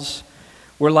walls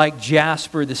were like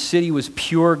jasper. The city was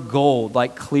pure gold,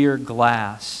 like clear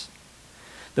glass.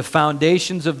 The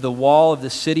foundations of the wall of the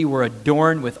city were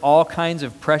adorned with all kinds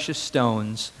of precious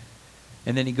stones.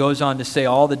 And then he goes on to say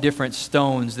all the different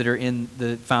stones that are in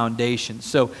the foundation.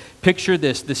 So picture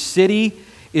this. The city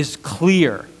is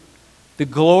clear. The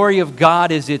glory of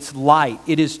God is its light.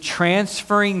 It is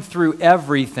transferring through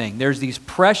everything. There's these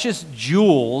precious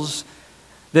jewels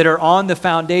that are on the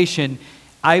foundation.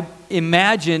 I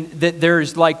imagine that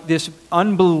there's like this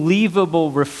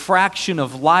unbelievable refraction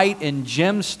of light and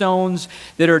gemstones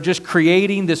that are just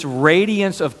creating this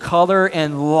radiance of color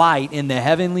and light in the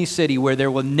heavenly city where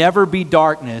there will never be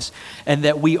darkness, and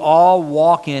that we all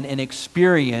walk in and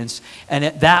experience, and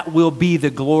that will be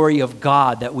the glory of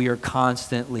God that we are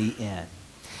constantly in.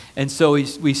 And so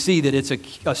we see that it's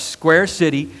a square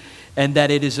city, and that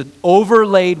it is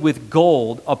overlaid with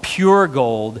gold, a pure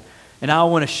gold. And I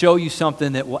want to show you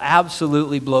something that will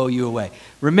absolutely blow you away.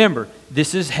 Remember,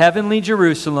 this is heavenly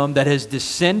Jerusalem that has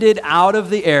descended out of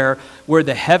the air where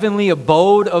the heavenly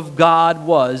abode of God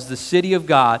was, the city of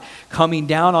God, coming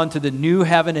down onto the new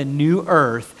heaven and new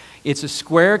earth. It's a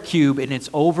square cube and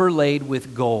it's overlaid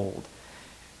with gold.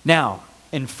 Now,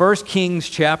 in 1 Kings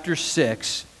chapter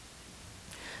 6,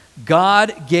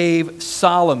 God gave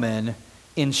Solomon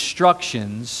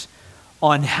instructions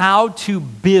on how to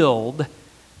build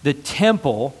the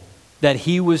temple that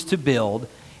he was to build,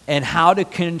 and how to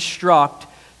construct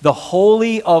the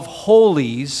Holy of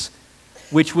Holies,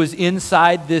 which was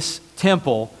inside this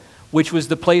temple, which was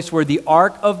the place where the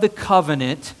Ark of the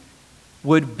Covenant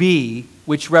would be,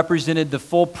 which represented the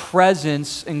full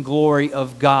presence and glory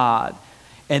of God.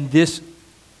 And this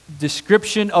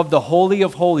description of the Holy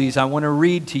of Holies I want to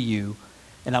read to you,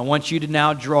 and I want you to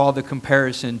now draw the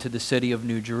comparison to the city of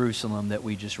New Jerusalem that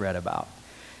we just read about.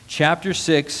 Chapter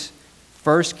 6,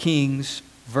 1 Kings,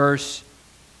 verse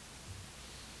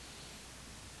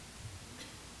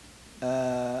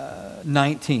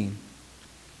 19.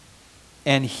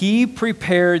 And he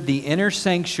prepared the inner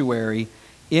sanctuary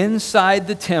inside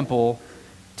the temple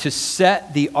to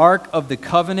set the ark of the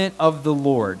covenant of the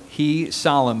Lord. He,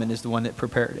 Solomon, is the one that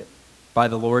prepared it by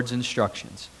the Lord's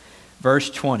instructions. Verse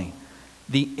 20.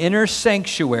 The inner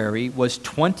sanctuary was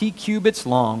 20 cubits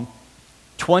long,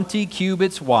 20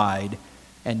 cubits wide,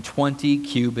 and 20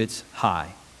 cubits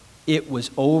high. It was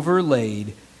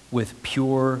overlaid with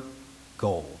pure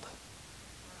gold.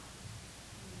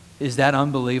 Is that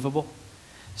unbelievable?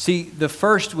 See, the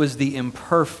first was the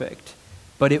imperfect,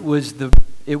 but it was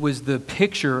the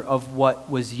picture of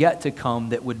what was yet to come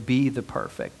that would be the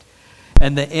perfect.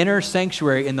 And the inner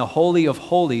sanctuary in the Holy of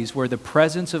Holies, where the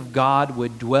presence of God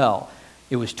would dwell,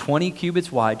 it was 20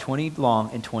 cubits wide, 20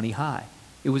 long, and 20 high.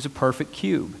 It was a perfect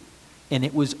cube, and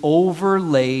it was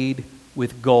overlaid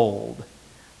with gold.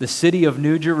 The city of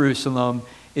New Jerusalem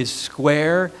is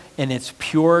square, and it's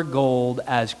pure gold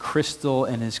as crystal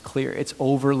and as clear. It's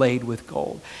overlaid with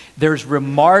gold. There's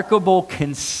remarkable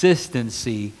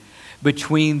consistency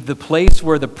between the place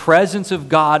where the presence of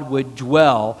God would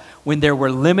dwell when there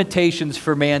were limitations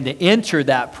for man to enter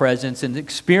that presence and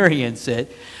experience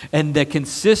it, and the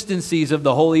consistencies of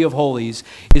the Holy of Holies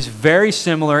is very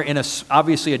similar in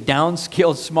obviously a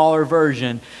downscaled, smaller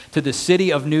version to the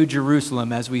city of New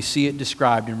Jerusalem as we see it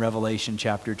described in Revelation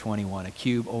chapter 21, a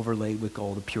cube overlaid with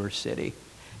gold, a pure city.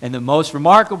 And the most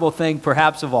remarkable thing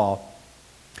perhaps of all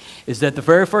is that the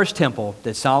very first temple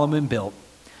that Solomon built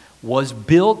was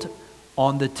built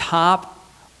on the top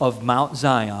of Mount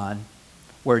Zion,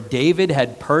 where David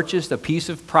had purchased a piece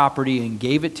of property and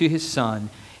gave it to his son,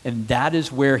 and that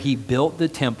is where he built the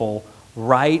temple,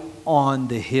 right on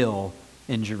the hill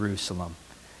in Jerusalem.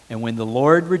 And when the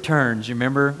Lord returns,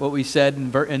 remember what we said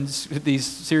in these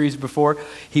series before?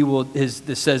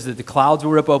 It says that the clouds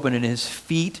will rip open and his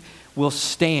feet will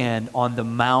stand on the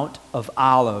Mount of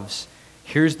Olives.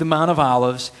 Here's the Mount of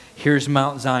Olives. Here's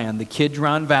Mount Zion. The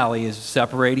Kidron Valley is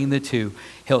separating the two.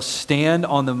 He'll stand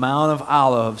on the Mount of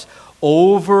Olives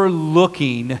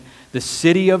overlooking the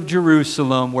city of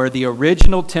Jerusalem, where the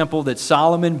original temple that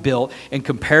Solomon built in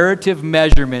comparative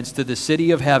measurements to the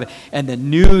city of heaven, and the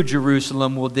new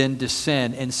Jerusalem will then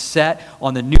descend and set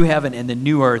on the new heaven and the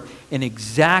new earth in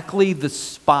exactly the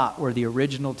spot where the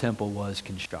original temple was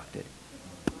constructed.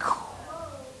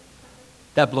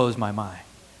 That blows my mind.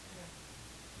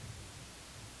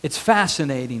 It's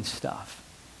fascinating stuff.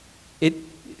 It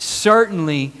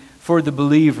certainly, for the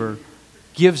believer,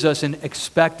 gives us an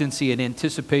expectancy and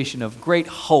anticipation of great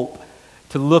hope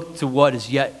to look to what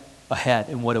is yet ahead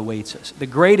and what awaits us. The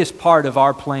greatest part of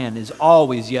our plan is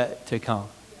always yet to come.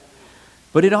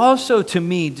 But it also, to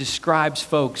me, describes,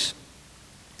 folks,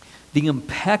 the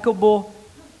impeccable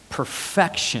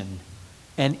perfection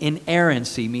and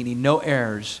inerrancy, meaning no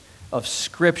errors, of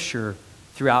Scripture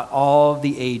throughout all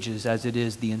the ages, as it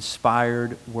is the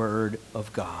inspired Word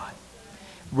of God.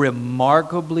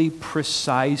 remarkably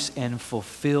precise and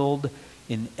fulfilled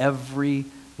in every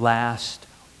last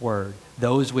word,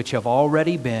 those which have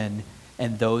already been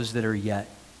and those that are yet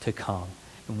to come.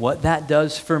 And what that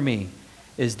does for me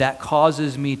is that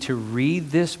causes me to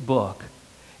read this book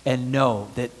and know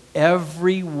that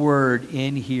every word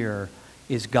in here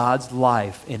is God's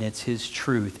life and it's His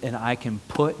truth, and I can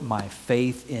put my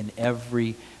faith in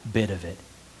every bit of it.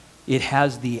 It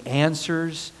has the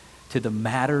answers to the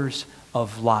matters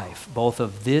of life, both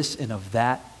of this and of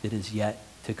that is yet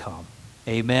to come.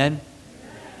 Amen?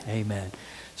 Amen.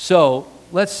 So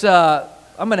let's, I'm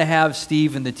going to have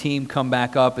Steve and the team come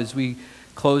back up as we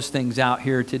close things out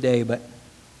here today, but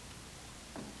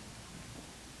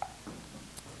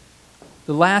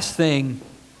the last thing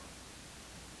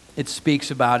it speaks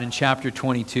about in chapter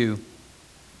 22,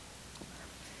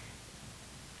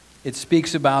 it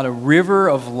speaks about a river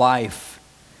of life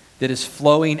that is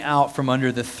flowing out from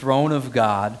under the throne of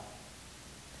God.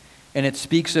 And it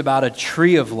speaks about a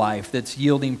tree of life that's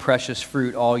yielding precious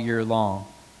fruit all year long.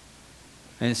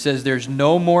 And it says, there's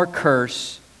no more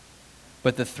curse,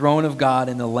 but the throne of God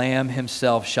and the Lamb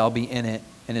Himself shall be in it,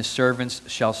 and His servants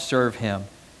shall serve Him.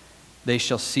 They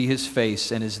shall see His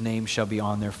face, and His name shall be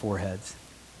on their foreheads.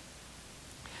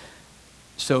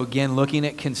 So again, looking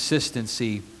at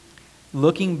consistency,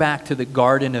 looking back to the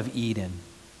Garden of Eden,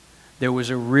 there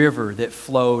was a river that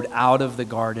flowed out of the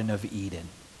Garden of Eden.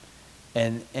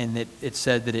 And it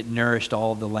said that it nourished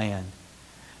all of the land.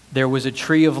 There was a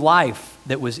tree of life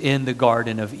that was in the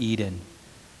Garden of Eden.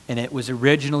 And it was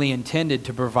originally intended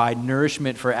to provide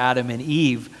nourishment for Adam and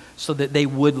Eve so that they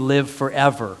would live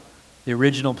forever. The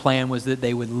original plan was that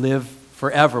they would live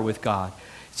forever with God.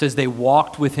 It says they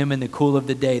walked with Him in the cool of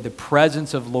the day, the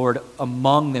presence of Lord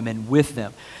among them and with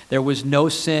them. There was no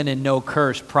sin and no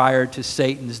curse prior to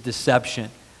Satan's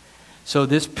deception. So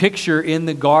this picture in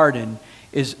the garden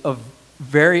is a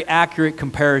very accurate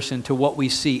comparison to what we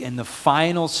see in the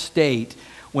final state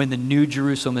when the new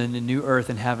Jerusalem and the new earth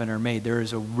and heaven are made. There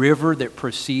is a river that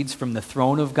proceeds from the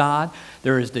throne of God.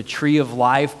 There is the tree of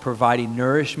life providing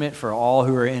nourishment for all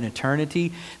who are in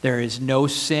eternity. There is no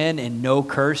sin and no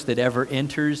curse that ever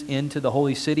enters into the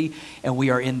holy city. And we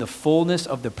are in the fullness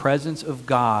of the presence of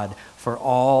God for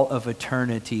all of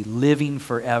eternity, living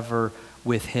forever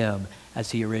with Him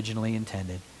as He originally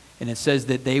intended. And it says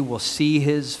that they will see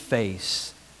His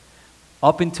face.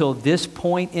 Up until this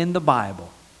point in the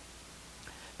Bible,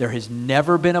 there has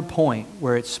never been a point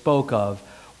where it spoke of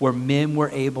where men were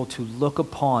able to look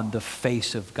upon the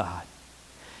face of God.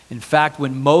 In fact,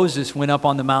 when Moses went up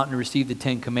on the mountain to receive the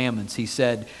Ten Commandments, he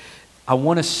said, I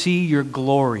want to see your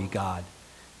glory, God.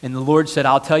 And the Lord said,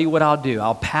 I'll tell you what I'll do.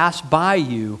 I'll pass by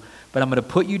you, but I'm going to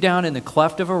put you down in the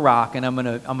cleft of a rock, and I'm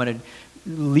going to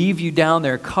leave you down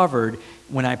there covered.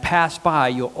 When I pass by,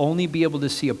 you'll only be able to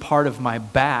see a part of my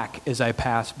back as I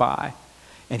pass by.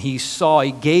 And he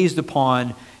gazed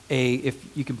upon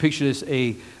if you can picture this,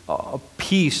 a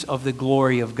piece of the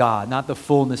glory of God, not the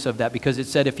fullness of that, because it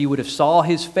said if he would have saw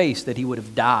His face that he would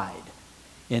have died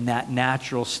in that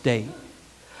natural state.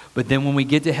 But then when we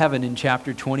get to heaven in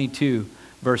chapter 22,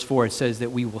 verse 4, it says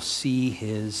that we will see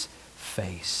His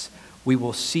face. We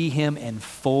will see Him in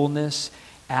fullness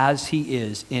as He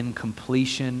is in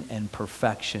completion and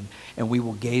perfection. And we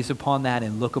will gaze upon that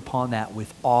and look upon that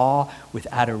with awe, with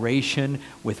adoration,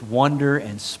 with wonder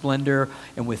and splendor,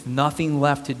 and with nothing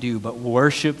left to do but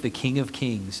worship the King of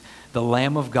Kings, the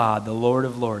Lamb of God, the Lord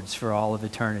of Lords for all of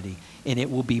eternity. And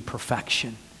it will be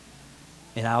perfection.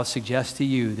 And I'll suggest to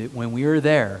you that when we are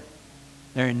there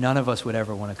none of us would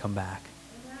ever want to come back.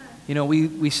 You know,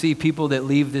 we see people that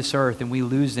leave this earth and we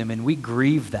lose them, and we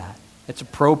grieve that. It's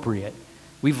appropriate.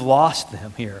 We've lost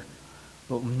them here,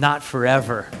 but not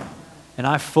forever. And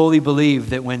I fully believe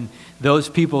that when those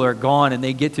people are gone and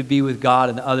they get to be with God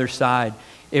on the other side,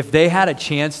 if they had a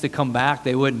chance to come back,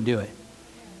 they wouldn't do it.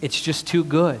 It's just too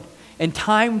good. And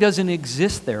time doesn't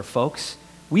exist there, folks.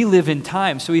 We live in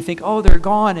time, so we think, oh, they're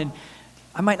gone, and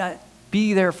I might not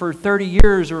be there for 30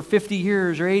 years or 50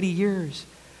 years or 80 years.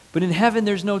 But in heaven,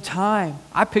 there's no time.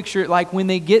 I picture it like when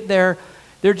they get there,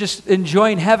 they're just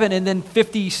enjoying heaven, and then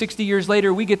 50, 60 years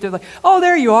later, we get there like, oh,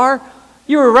 there you are.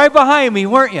 You were right behind me,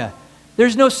 weren't you?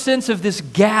 There's no sense of this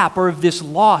gap or of this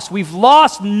loss. We've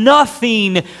lost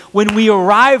nothing when we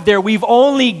arrive there. We've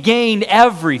only gained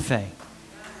everything.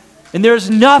 And there's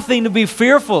nothing to be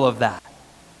fearful of that.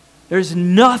 There's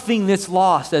nothing that's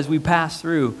lost as we pass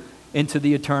through into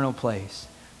the eternal place.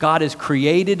 God has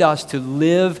created us to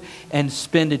live and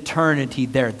spend eternity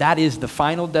there. That is the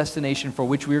final destination for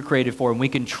which we were created for. And we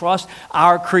can trust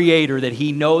our Creator that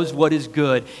He knows what is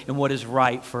good and what is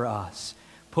right for us.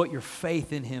 Put your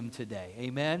faith in Him today.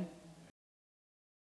 Amen.